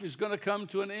life is going to come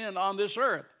to an end on this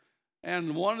earth.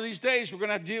 And one of these days, we're going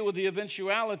to have to deal with the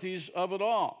eventualities of it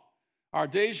all. Our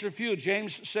days are few.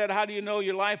 James said, how do you know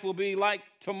your life will be like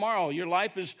tomorrow? Your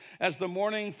life is as the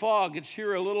morning fog. It's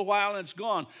here a little while and it's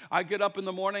gone. I get up in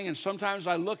the morning and sometimes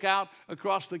I look out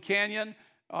across the canyon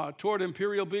toward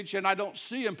Imperial Beach, and I don't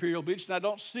see Imperial Beach, and I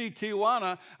don't see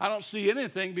Tijuana. I don't see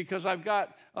anything because I've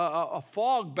got a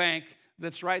fog bank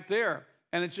that's right there.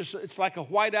 And it's like a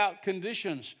whiteout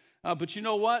conditions. But you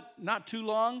know what? Not too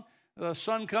long, the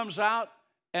sun comes out,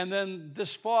 and then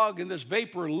this fog and this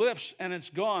vapor lifts, and it's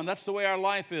gone. That's the way our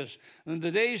life is. And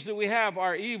the days that we have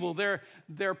are evil.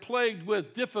 They're plagued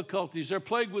with difficulties. They're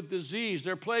plagued with disease.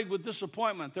 They're plagued with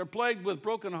disappointment. They're plagued with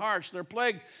broken hearts. They're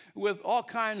plagued with all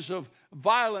kinds of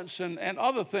violence and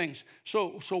other things.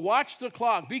 So watch the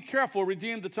clock. Be careful.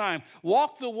 Redeem the time.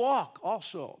 Walk the walk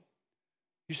also.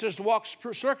 He says to walk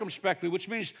circumspectly, which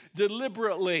means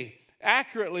deliberately,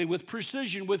 accurately, with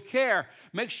precision, with care.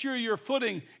 Make sure your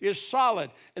footing is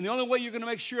solid. And the only way you're going to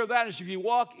make sure of that is if you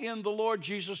walk in the Lord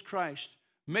Jesus Christ.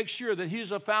 Make sure that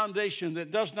he's a foundation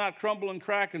that does not crumble and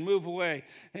crack and move away.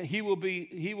 He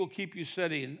will keep you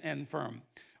steady and firm.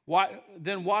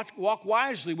 Then walk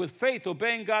wisely with faith,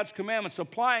 obeying God's commandments,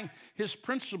 applying his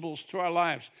principles to our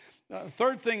lives.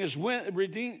 Third thing is win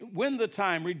the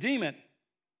time, redeem it.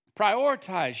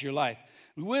 Prioritize your life.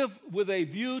 Live with a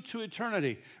view to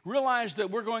eternity. Realize that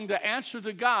we're going to answer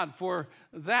to God for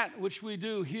that which we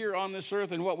do here on this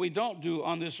earth and what we don't do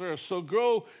on this earth. So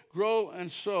grow,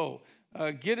 and sow.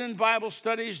 Get in Bible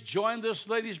studies. Join this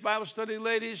ladies' Bible study,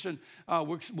 ladies. And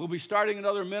we'll be starting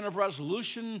another Men of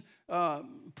Resolution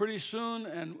pretty soon.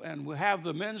 And we'll have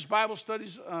the men's Bible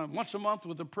studies once a month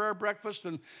with the prayer breakfast.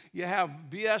 And you have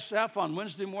BSF on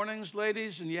Wednesday mornings,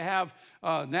 ladies. And you have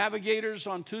Navigators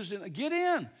on Tuesday. Get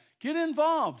in. Get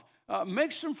involved.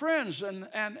 Make some friends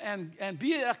and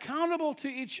be accountable to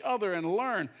each other and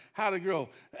learn how to grow.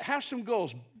 Have some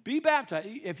goals. Be baptized.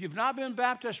 If you've not been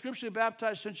baptized, scripturally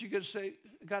baptized since you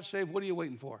got saved, what are you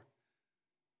waiting for?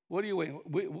 What are you waiting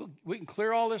for? We can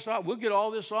clear all this off. We'll get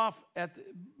all this off.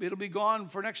 It'll be gone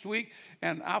for next week,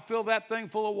 and I'll fill that thing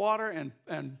full of water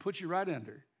and put you right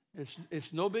under.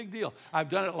 It's no big deal. I've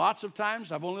done it lots of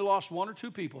times. I've only lost 1 or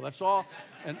 2 people. That's all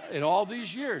in all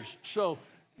these years. So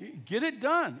get it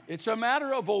done. It's a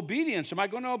matter of obedience. Am I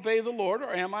going to obey the Lord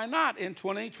or am I not in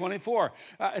 2024?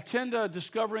 Attend a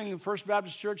Discovering First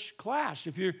Baptist Church class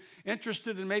if you're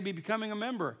interested in maybe becoming a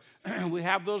member. We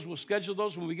have those. We'll schedule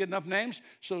those when we get enough names.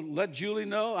 So let Julie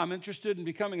know I'm interested in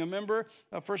becoming a member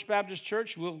of First Baptist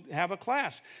Church. We'll have a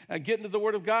class. Get into the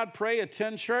Word of God. Pray.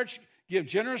 Attend church. Give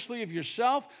generously of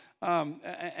yourself,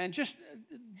 and just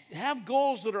have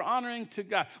goals that are honoring to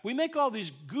God. We make all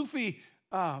these goofy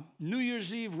New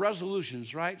Year's Eve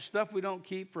resolutions, right? Stuff we don't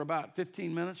keep for about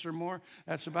 15 minutes or more.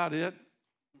 That's about it.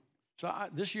 So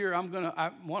this year,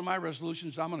 one of my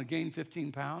resolutions, I'm going to gain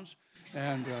 15 pounds.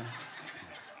 And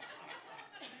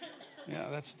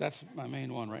yeah, that's my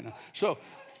main one right now. So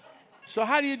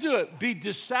how do you do it? Be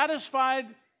dissatisfied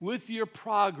with your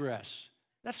progress.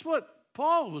 That's what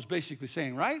Paul was basically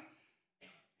saying, right?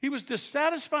 He was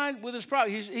dissatisfied with his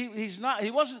progress.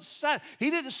 He wasn't sad. He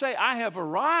didn't say, I have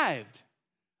arrived.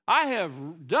 I have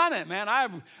done it, man.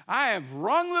 I have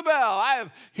rung the bell. I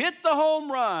have hit the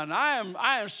home run.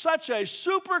 I am such a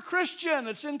super Christian.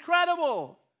 It's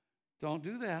incredible. Don't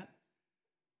do that.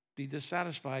 Be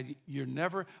dissatisfied. You're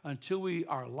never, until we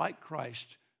are like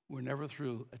Christ, we're never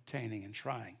through attaining and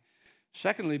trying.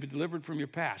 Secondly, be delivered from your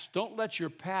past. Don't let your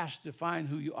past define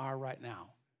who you are right now.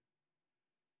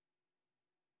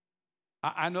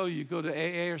 I know you go to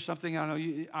AA or something. I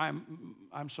know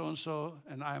I'm so and so,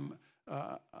 and I'm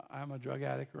a drug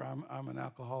addict, or I'm an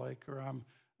alcoholic, or I'm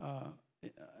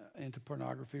into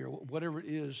pornography, or whatever it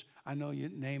is. I know you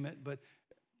name it, but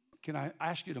can I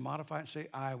ask you to modify it and say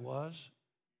I was?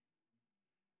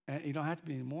 And you don't have to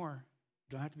be anymore.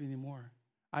 You don't have to be anymore.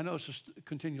 I know it's a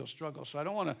continual struggle, so I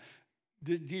don't want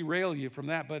to derail you from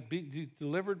that, but be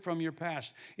delivered from your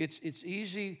past. It's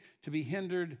easy to be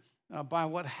hindered by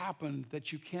what happened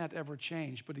that you can't ever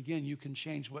change. But again, you can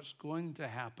change what's going to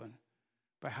happen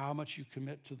by how much you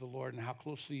commit to the Lord and how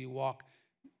closely you walk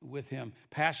with Him.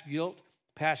 Past guilt,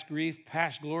 past grief,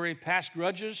 past glory, past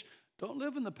grudges. Don't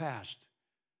live in the past.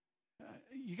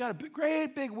 You got a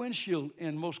great big windshield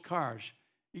in most cars.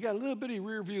 You got a little bitty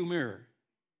rear view mirror.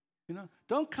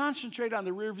 Don't concentrate on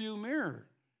the rear view mirror.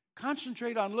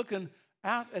 Concentrate on looking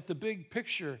out at the big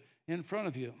picture in front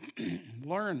of you.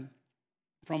 Learn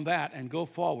from that and go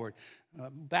forward.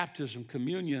 Baptism,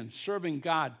 communion, serving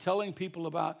God, telling people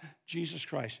about Jesus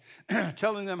Christ,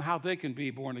 telling them how they can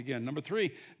be born again. Number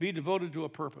 3, be devoted to a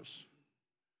purpose.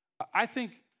 I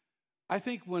think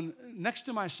when next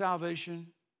to my salvation,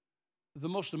 the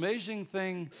most amazing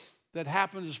thing that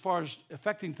happened as far as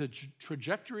affecting the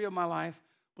trajectory of my life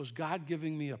was God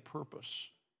giving me a purpose.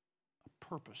 A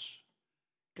purpose.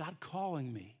 God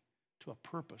calling me to a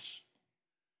purpose.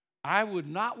 I would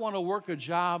not want to work a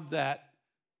job that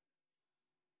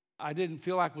I didn't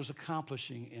feel like was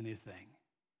accomplishing anything.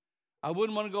 I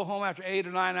wouldn't want to go home after 8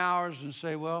 or 9 hours and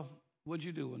say, well, what'd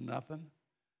you do? Well, nothing.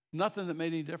 Nothing that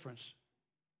made any difference.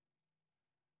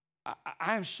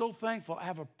 I am so thankful I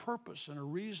have a purpose and a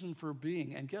reason for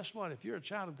being. And guess what? If you're a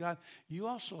child of God, you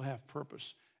also have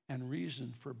purpose and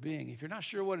reason for being. If you're not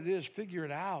sure what it is, figure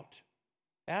it out.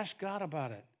 Ask God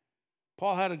about it.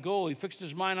 Paul had a goal. He fixed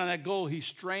his mind on that goal. He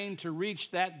strained to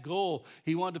reach that goal.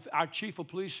 He wanted to, our chief of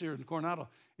police here in Coronado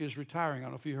is retiring. I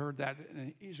don't know if you heard that.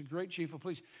 And he's a great chief of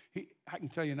police. I can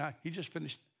tell you now, he just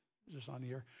finished, is this on the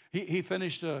air? He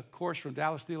finished a course from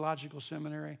Dallas Theological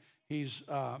Seminary. He's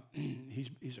a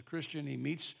Christian. He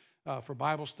meets for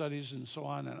Bible studies and so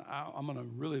on. And I'm going to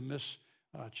really miss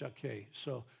Chuck Kay.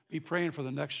 So be praying for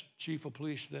the next chief of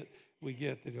police that we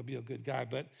get, that he'll be a good guy.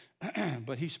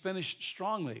 But he's finished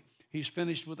strongly. He's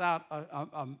finished without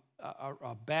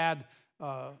a bad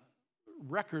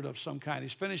record of some kind.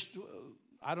 He's finished,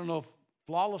 I don't know if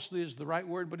flawlessly is the right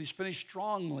word, but he's finished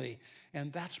strongly.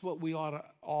 And that's what we ought to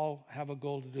all have a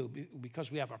goal to do.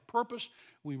 Because we have a purpose,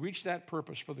 we reach that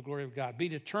purpose for the glory of God. Be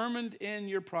determined in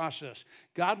your process.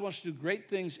 God wants to do great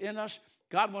things in us.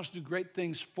 God wants to do great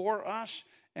things for us.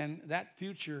 And that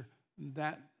future,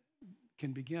 that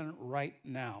can begin right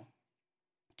now.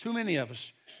 Too many of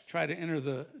us try to enter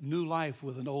the new life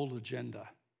with an old agenda.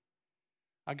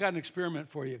 I got an experiment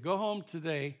for you. Go home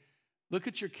today, look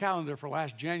at your calendar for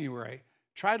last January.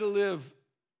 Try to live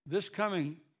this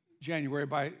coming January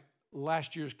by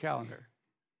last year's calendar.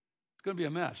 It's going to be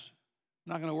a mess.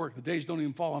 Not going to work. The days don't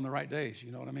even fall on the right days.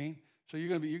 You know what I mean? So you're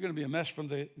going to be a mess from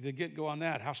the get-go on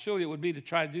that. How silly it would be to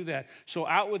try to do that. So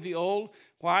out with the old.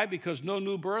 Why? Because no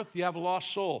new birth, you have a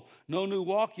lost soul. No new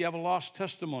walk, you have a lost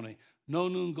testimony. No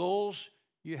new goals,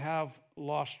 you have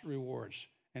lost rewards.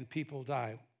 And people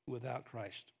die without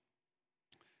Christ.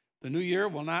 The new year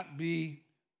will not be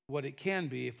what it can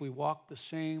be if we walk the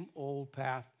same old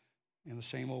path in the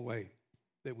same old way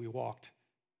that we walked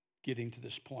getting to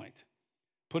this point.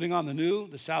 Putting on the new,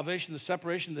 the salvation, the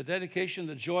separation, the dedication,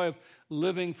 the joy of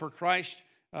living for Christ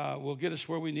will get us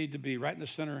where we need to be, right in the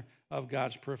center of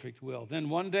God's perfect will. Then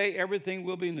one day, everything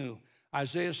will be new.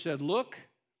 Isaiah said, look,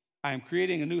 I am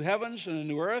creating a new heavens and a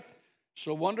new earth,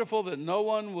 so wonderful that no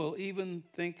one will even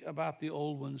think about the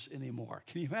old ones anymore.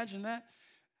 Can you imagine that?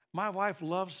 My wife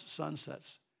loves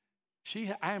sunsets.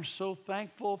 I am so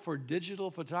thankful for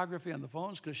digital photography on the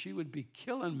phones because she would be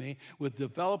killing me with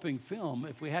developing film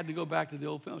if we had to go back to the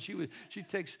old film. She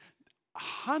takes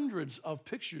hundreds of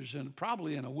pictures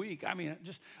probably in a week. I mean,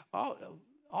 just all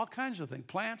kinds of things,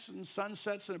 plants and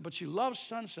sunsets. But she loves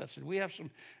sunsets, and we have some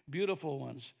beautiful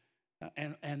ones,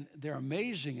 and they're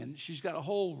amazing. And she's got a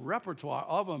whole repertoire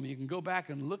of them. You can go back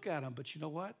and look at them. But you know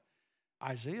what?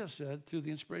 Isaiah said, through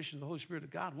the inspiration of the Holy Spirit of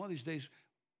God, one of these days,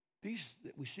 these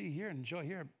that we see here and enjoy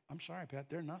here, I'm sorry, Pat,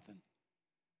 they're nothing.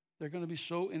 They're going to be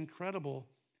so incredible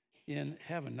in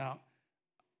heaven. Now,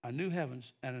 a new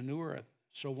heavens and a new earth,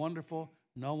 so wonderful,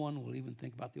 no one will even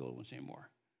think about the old ones anymore.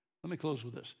 Let me close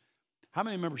with this. How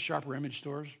many remember Sharper Image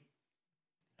stores?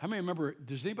 How many remember,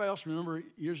 does anybody else remember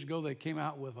years ago they came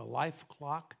out with a life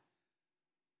clock?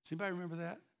 Does anybody remember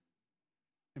that?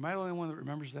 Am I the only one that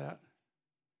remembers that?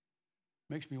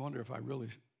 Makes me wonder if I really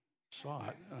saw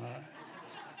it.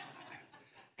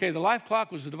 Okay, the life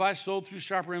clock was a device sold through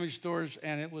Sharper Image stores,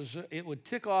 and it would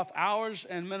tick off hours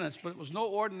and minutes, but it was no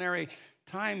ordinary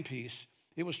timepiece.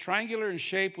 It was triangular in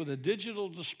shape with a digital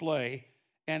display,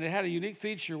 and it had a unique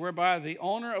feature whereby the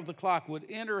owner of the clock would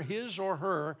enter his or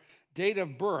her date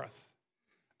of birth.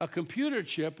 A computer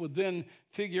chip would then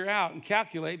figure out and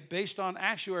calculate, based on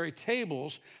actuary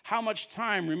tables, how much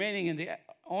time remaining in the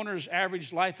owner's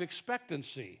average life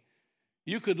expectancy.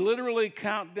 You could literally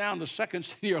count down the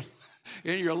seconds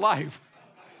in your life.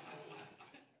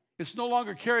 It's no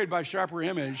longer carried by Sharper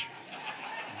Image.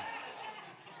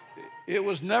 It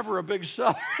was never a big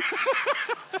seller.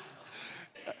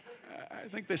 I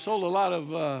think they sold a lot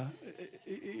of,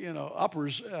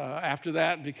 uppers after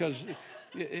that because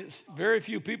very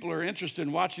few people are interested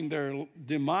in watching their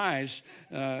demise,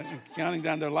 counting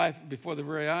down their life before their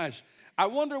very eyes. I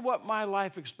wonder what my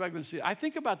life expectancy. I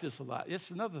think about this a lot.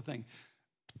 It's another thing,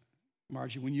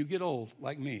 Margie. When you get old,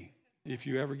 like me, if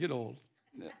you ever get old,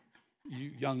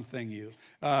 you young thing, you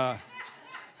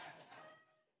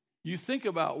think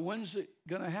about when's it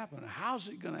going to happen? How's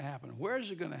it going to happen? Where is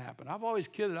it going to happen? I've always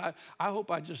kidded. I hope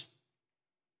I just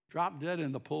drop dead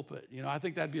in the pulpit. I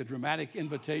think that'd be a dramatic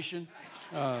invitation.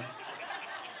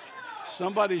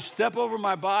 Somebody step over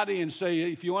my body and say,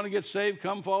 if you want to get saved,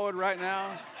 come forward right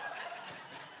now.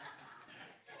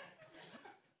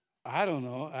 I don't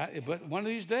know, but one of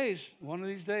these days,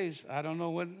 I don't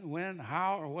know when,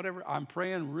 how, or whatever. I'm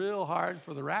praying real hard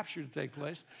for the rapture to take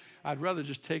place. I'd rather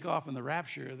just take off in the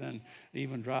rapture than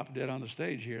even drop dead on the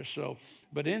stage here.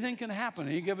 But anything can happen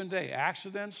any given day.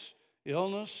 Accidents,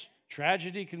 illness,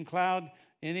 tragedy can cloud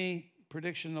any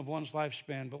prediction of one's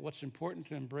lifespan. But what's important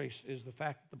to embrace is the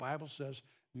fact that the Bible says,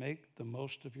 make the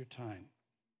most of your time.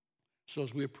 So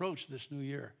as we approach this new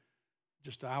year,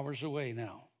 just hours away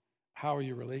now, how are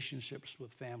your relationships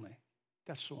with family?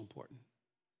 That's so important.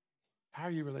 How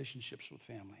are your relationships with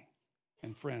family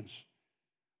and friends?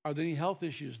 Are there any health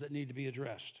issues that need to be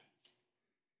addressed?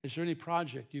 Is there any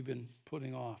project you've been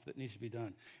putting off that needs to be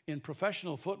done? In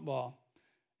professional football,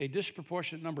 a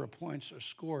disproportionate number of points are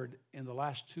scored in the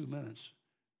last 2 minutes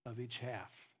of each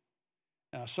half.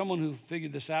 Now, someone who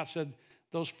figured this out said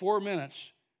those 4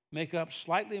 minutes make up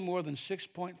slightly more than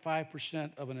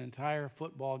 6.5% of an entire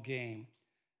football game,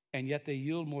 and yet they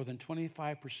yield more than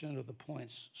 25% of the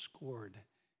points scored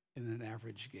in an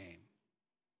average game.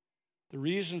 The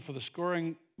reason for the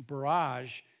scoring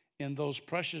barrage in those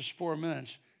precious 4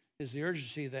 minutes is the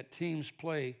urgency that teams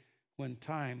play when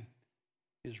time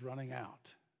is running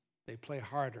out. They play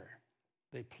harder.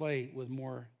 They play with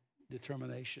more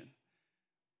determination.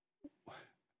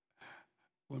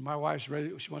 When my wife's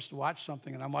ready, she wants to watch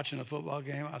something, and I'm watching a football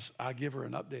game, I give her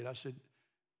an update. I said,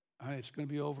 honey, it's going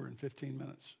to be over in 15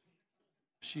 minutes.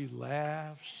 She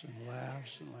laughs and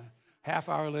laughs and laughs. Half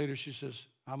hour later, she says,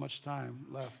 how much time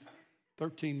left?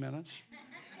 13 minutes.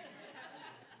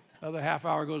 Another half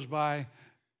hour goes by,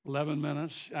 11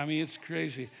 minutes. I mean, it's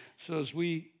crazy. So as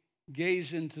we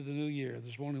gaze into the new year,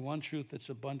 there's only one truth that's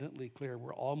abundantly clear.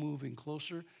 We're all moving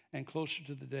closer and closer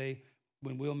to the day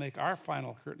when we'll make our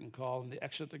final curtain call and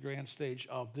exit the grand stage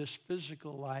of this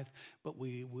physical life, but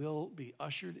we will be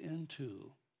ushered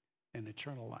into an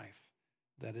eternal life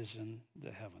that is in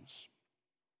the heavens.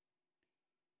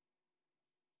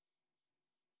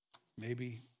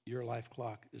 Maybe your life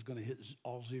clock is going to hit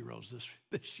all zeros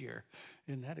this year.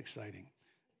 Isn't that exciting?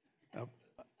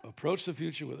 Approach the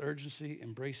future with urgency,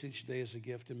 embrace each day as a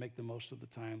gift, and make the most of the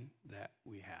time that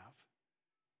we have.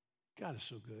 God is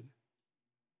so good.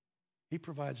 He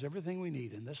provides everything we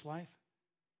need in this life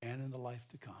and in the life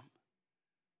to come.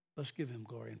 Let's give him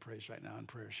glory and praise right now in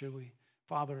prayer, should we?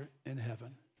 Father in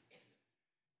heaven,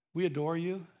 we adore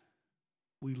you.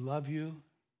 We love you.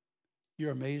 You're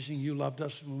amazing. You loved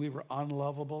us when we were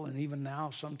unlovable, and even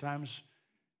now, sometimes,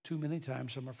 too many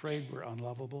times, I'm afraid we're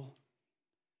unlovable.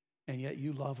 And yet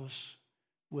you love us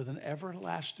with an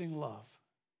everlasting love,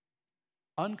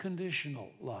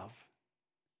 unconditional love.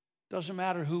 Doesn't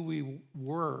matter who we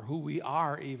were, who we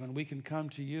are even, we can come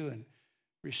to you and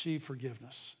receive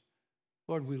forgiveness.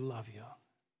 Lord, we love you.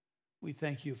 We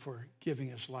thank you for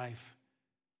giving us life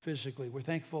physically. We're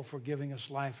thankful for giving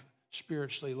us life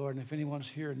spiritually, Lord. And if anyone's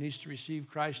here and needs to receive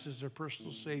Christ as their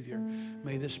personal Savior,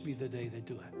 may this be the day they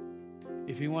do it.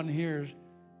 If anyone here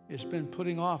has been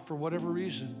putting off for whatever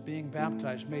reason being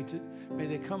baptized, may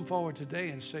they come forward today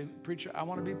and say, preacher, I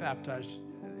want to be baptized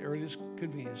at the earliest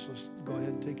convenience. Let's go ahead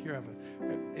and take care of it.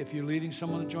 If you're leading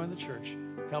someone to join the church,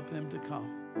 help them to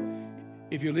come.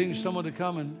 If you're leading someone to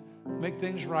come and make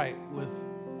things right with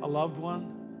a loved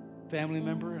one, family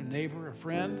member, a neighbor, a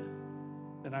friend,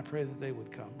 then I pray that they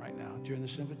would come right now during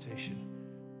this invitation.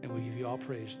 And we give you all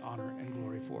praise, honor, and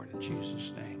glory for it. In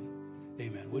Jesus' name,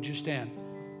 amen. Would you stand?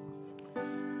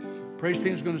 Praise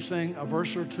team's going to sing a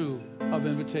verse or two of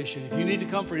invitation. If you need to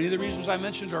come for any of the reasons I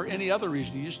mentioned or any other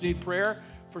reason, you just need prayer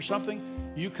for something,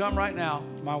 you come right now.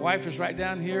 My wife is right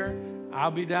down here.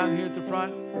 I'll be down here at the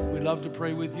front. We'd love to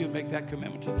pray with you and make that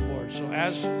commitment to the Lord. So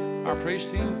as our praise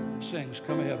team sings,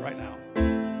 come ahead right now.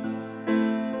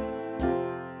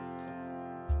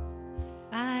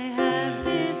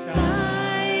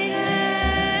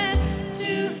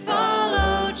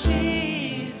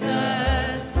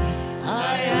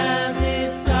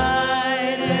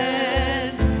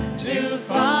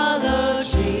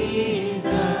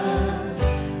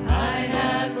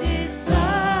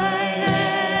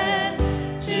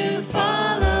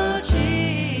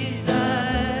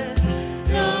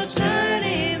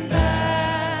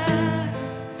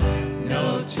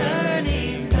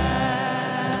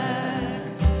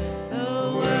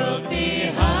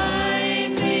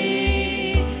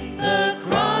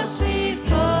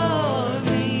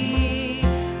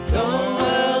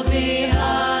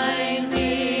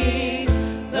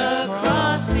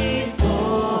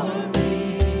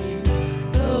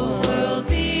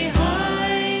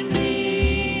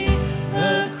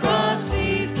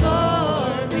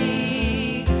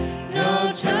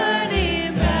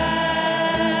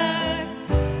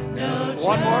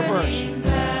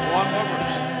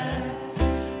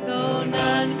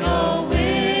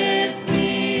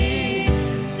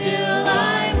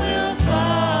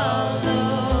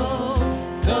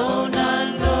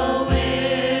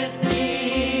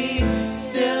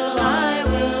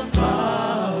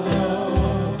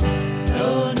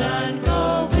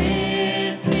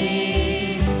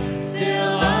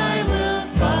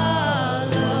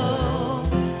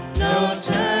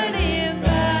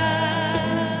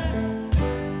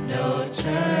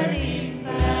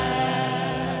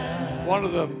 One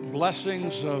of the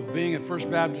blessings of being at First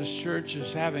Baptist Church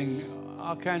is having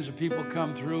all kinds of people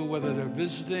come through, whether they're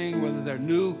visiting, whether they're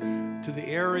new to the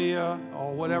area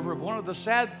or whatever. One of the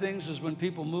sad things is when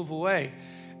people move away.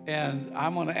 And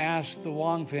I'm going to ask the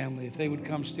Wong family if they would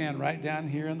come stand right down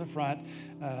here in the front.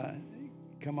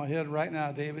 Come ahead right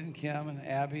now, David and Kim and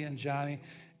Abby and Johnny.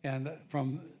 And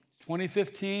from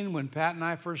 2015, when Pat and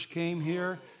I first came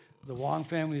here, the Wong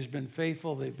family has been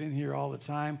faithful. They've been here all the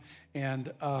time.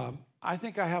 And I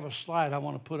think I have a slide I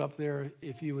want to put up there.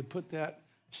 If you would put that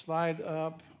slide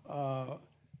up.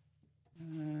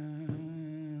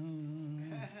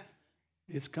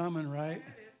 It's coming, right?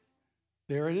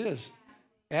 There it is.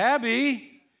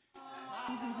 Abby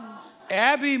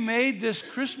made this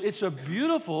Christmas. It's a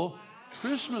beautiful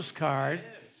Christmas card.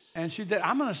 And she did.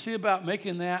 I'm going to see about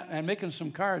making that and making some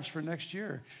cards for next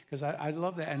year because I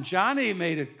love that. And Johnny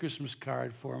made a Christmas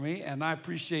card for me, and I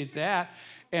appreciate that.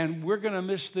 And we're going to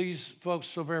miss these folks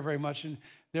so very, very much. And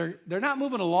they're not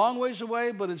moving a long ways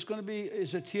away, but it's going to be,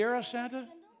 is it Tierra, Santa?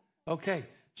 Okay.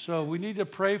 So we need to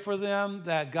pray for them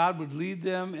that God would lead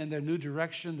them in their new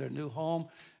direction, their new home,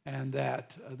 and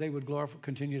that they would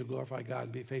continue to glorify God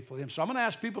and be faithful to Him. So I'm going to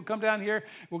ask people to come down here.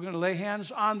 We're going to lay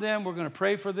hands on them. We're going to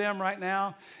pray for them right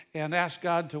now and ask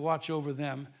God to watch over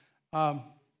them.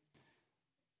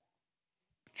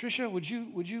 Patricia, would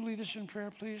you lead us in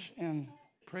prayer, please, and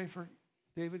pray for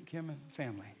David, Kim, and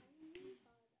family?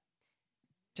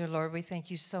 Dear Lord, we thank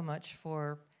you so much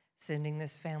for sending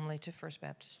this family to First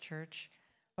Baptist Church.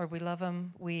 Lord, we love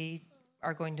them. We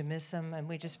are going to miss them, and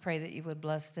we just pray that you would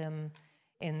bless them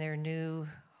in their new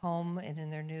home and in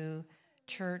their new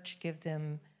church. Give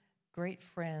them great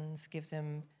friends. Give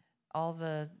them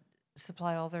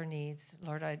supply all their needs.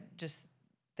 Lord, I just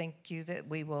thank you that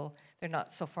they're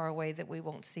not so far away that we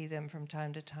won't see them from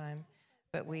time to time,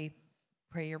 but we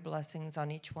pray your blessings on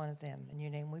each one of them. In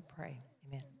your name we pray.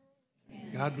 Amen.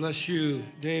 God bless you,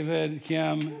 David,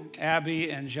 Kim, Abby,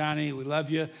 and Johnny. We love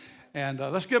you. And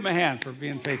let's give them a hand for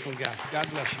being faithful to God. God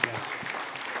bless you guys.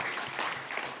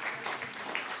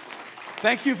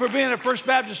 Thank you for being at First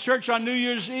Baptist Church on New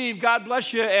Year's Eve. God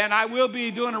bless you. And I will be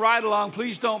doing a ride along.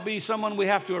 Please don't be someone we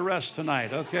have to arrest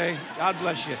tonight, okay? God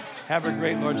bless you. Have a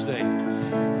great Lord's Day.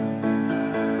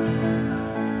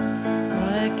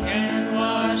 What can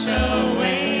wash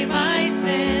away my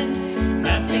sin?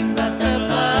 Nothing but the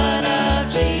blood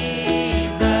of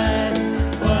Jesus.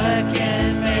 What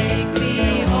can make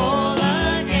me whole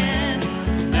again?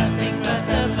 Nothing but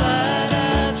the blood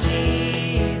of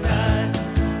Jesus.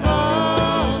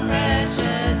 Oh,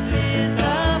 precious is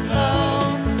the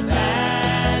flow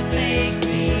that makes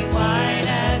me white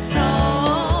as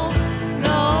snow.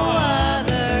 No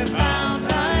other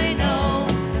fount I know.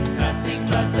 Nothing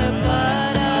but the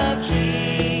blood of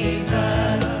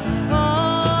Jesus.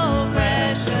 Oh,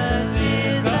 precious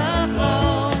is the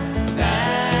flow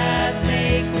that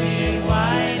makes me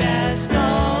white as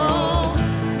snow.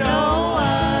 No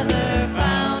other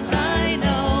fount I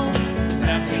know.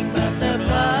 Nothing but the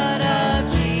blood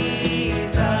of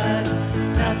Jesus.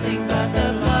 Nothing but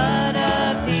the blood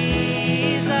of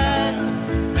Jesus.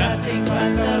 Nothing but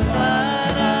the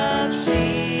blood of Jesus.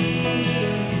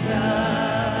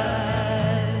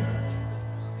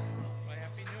 Well,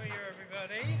 Happy New Year,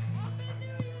 everybody.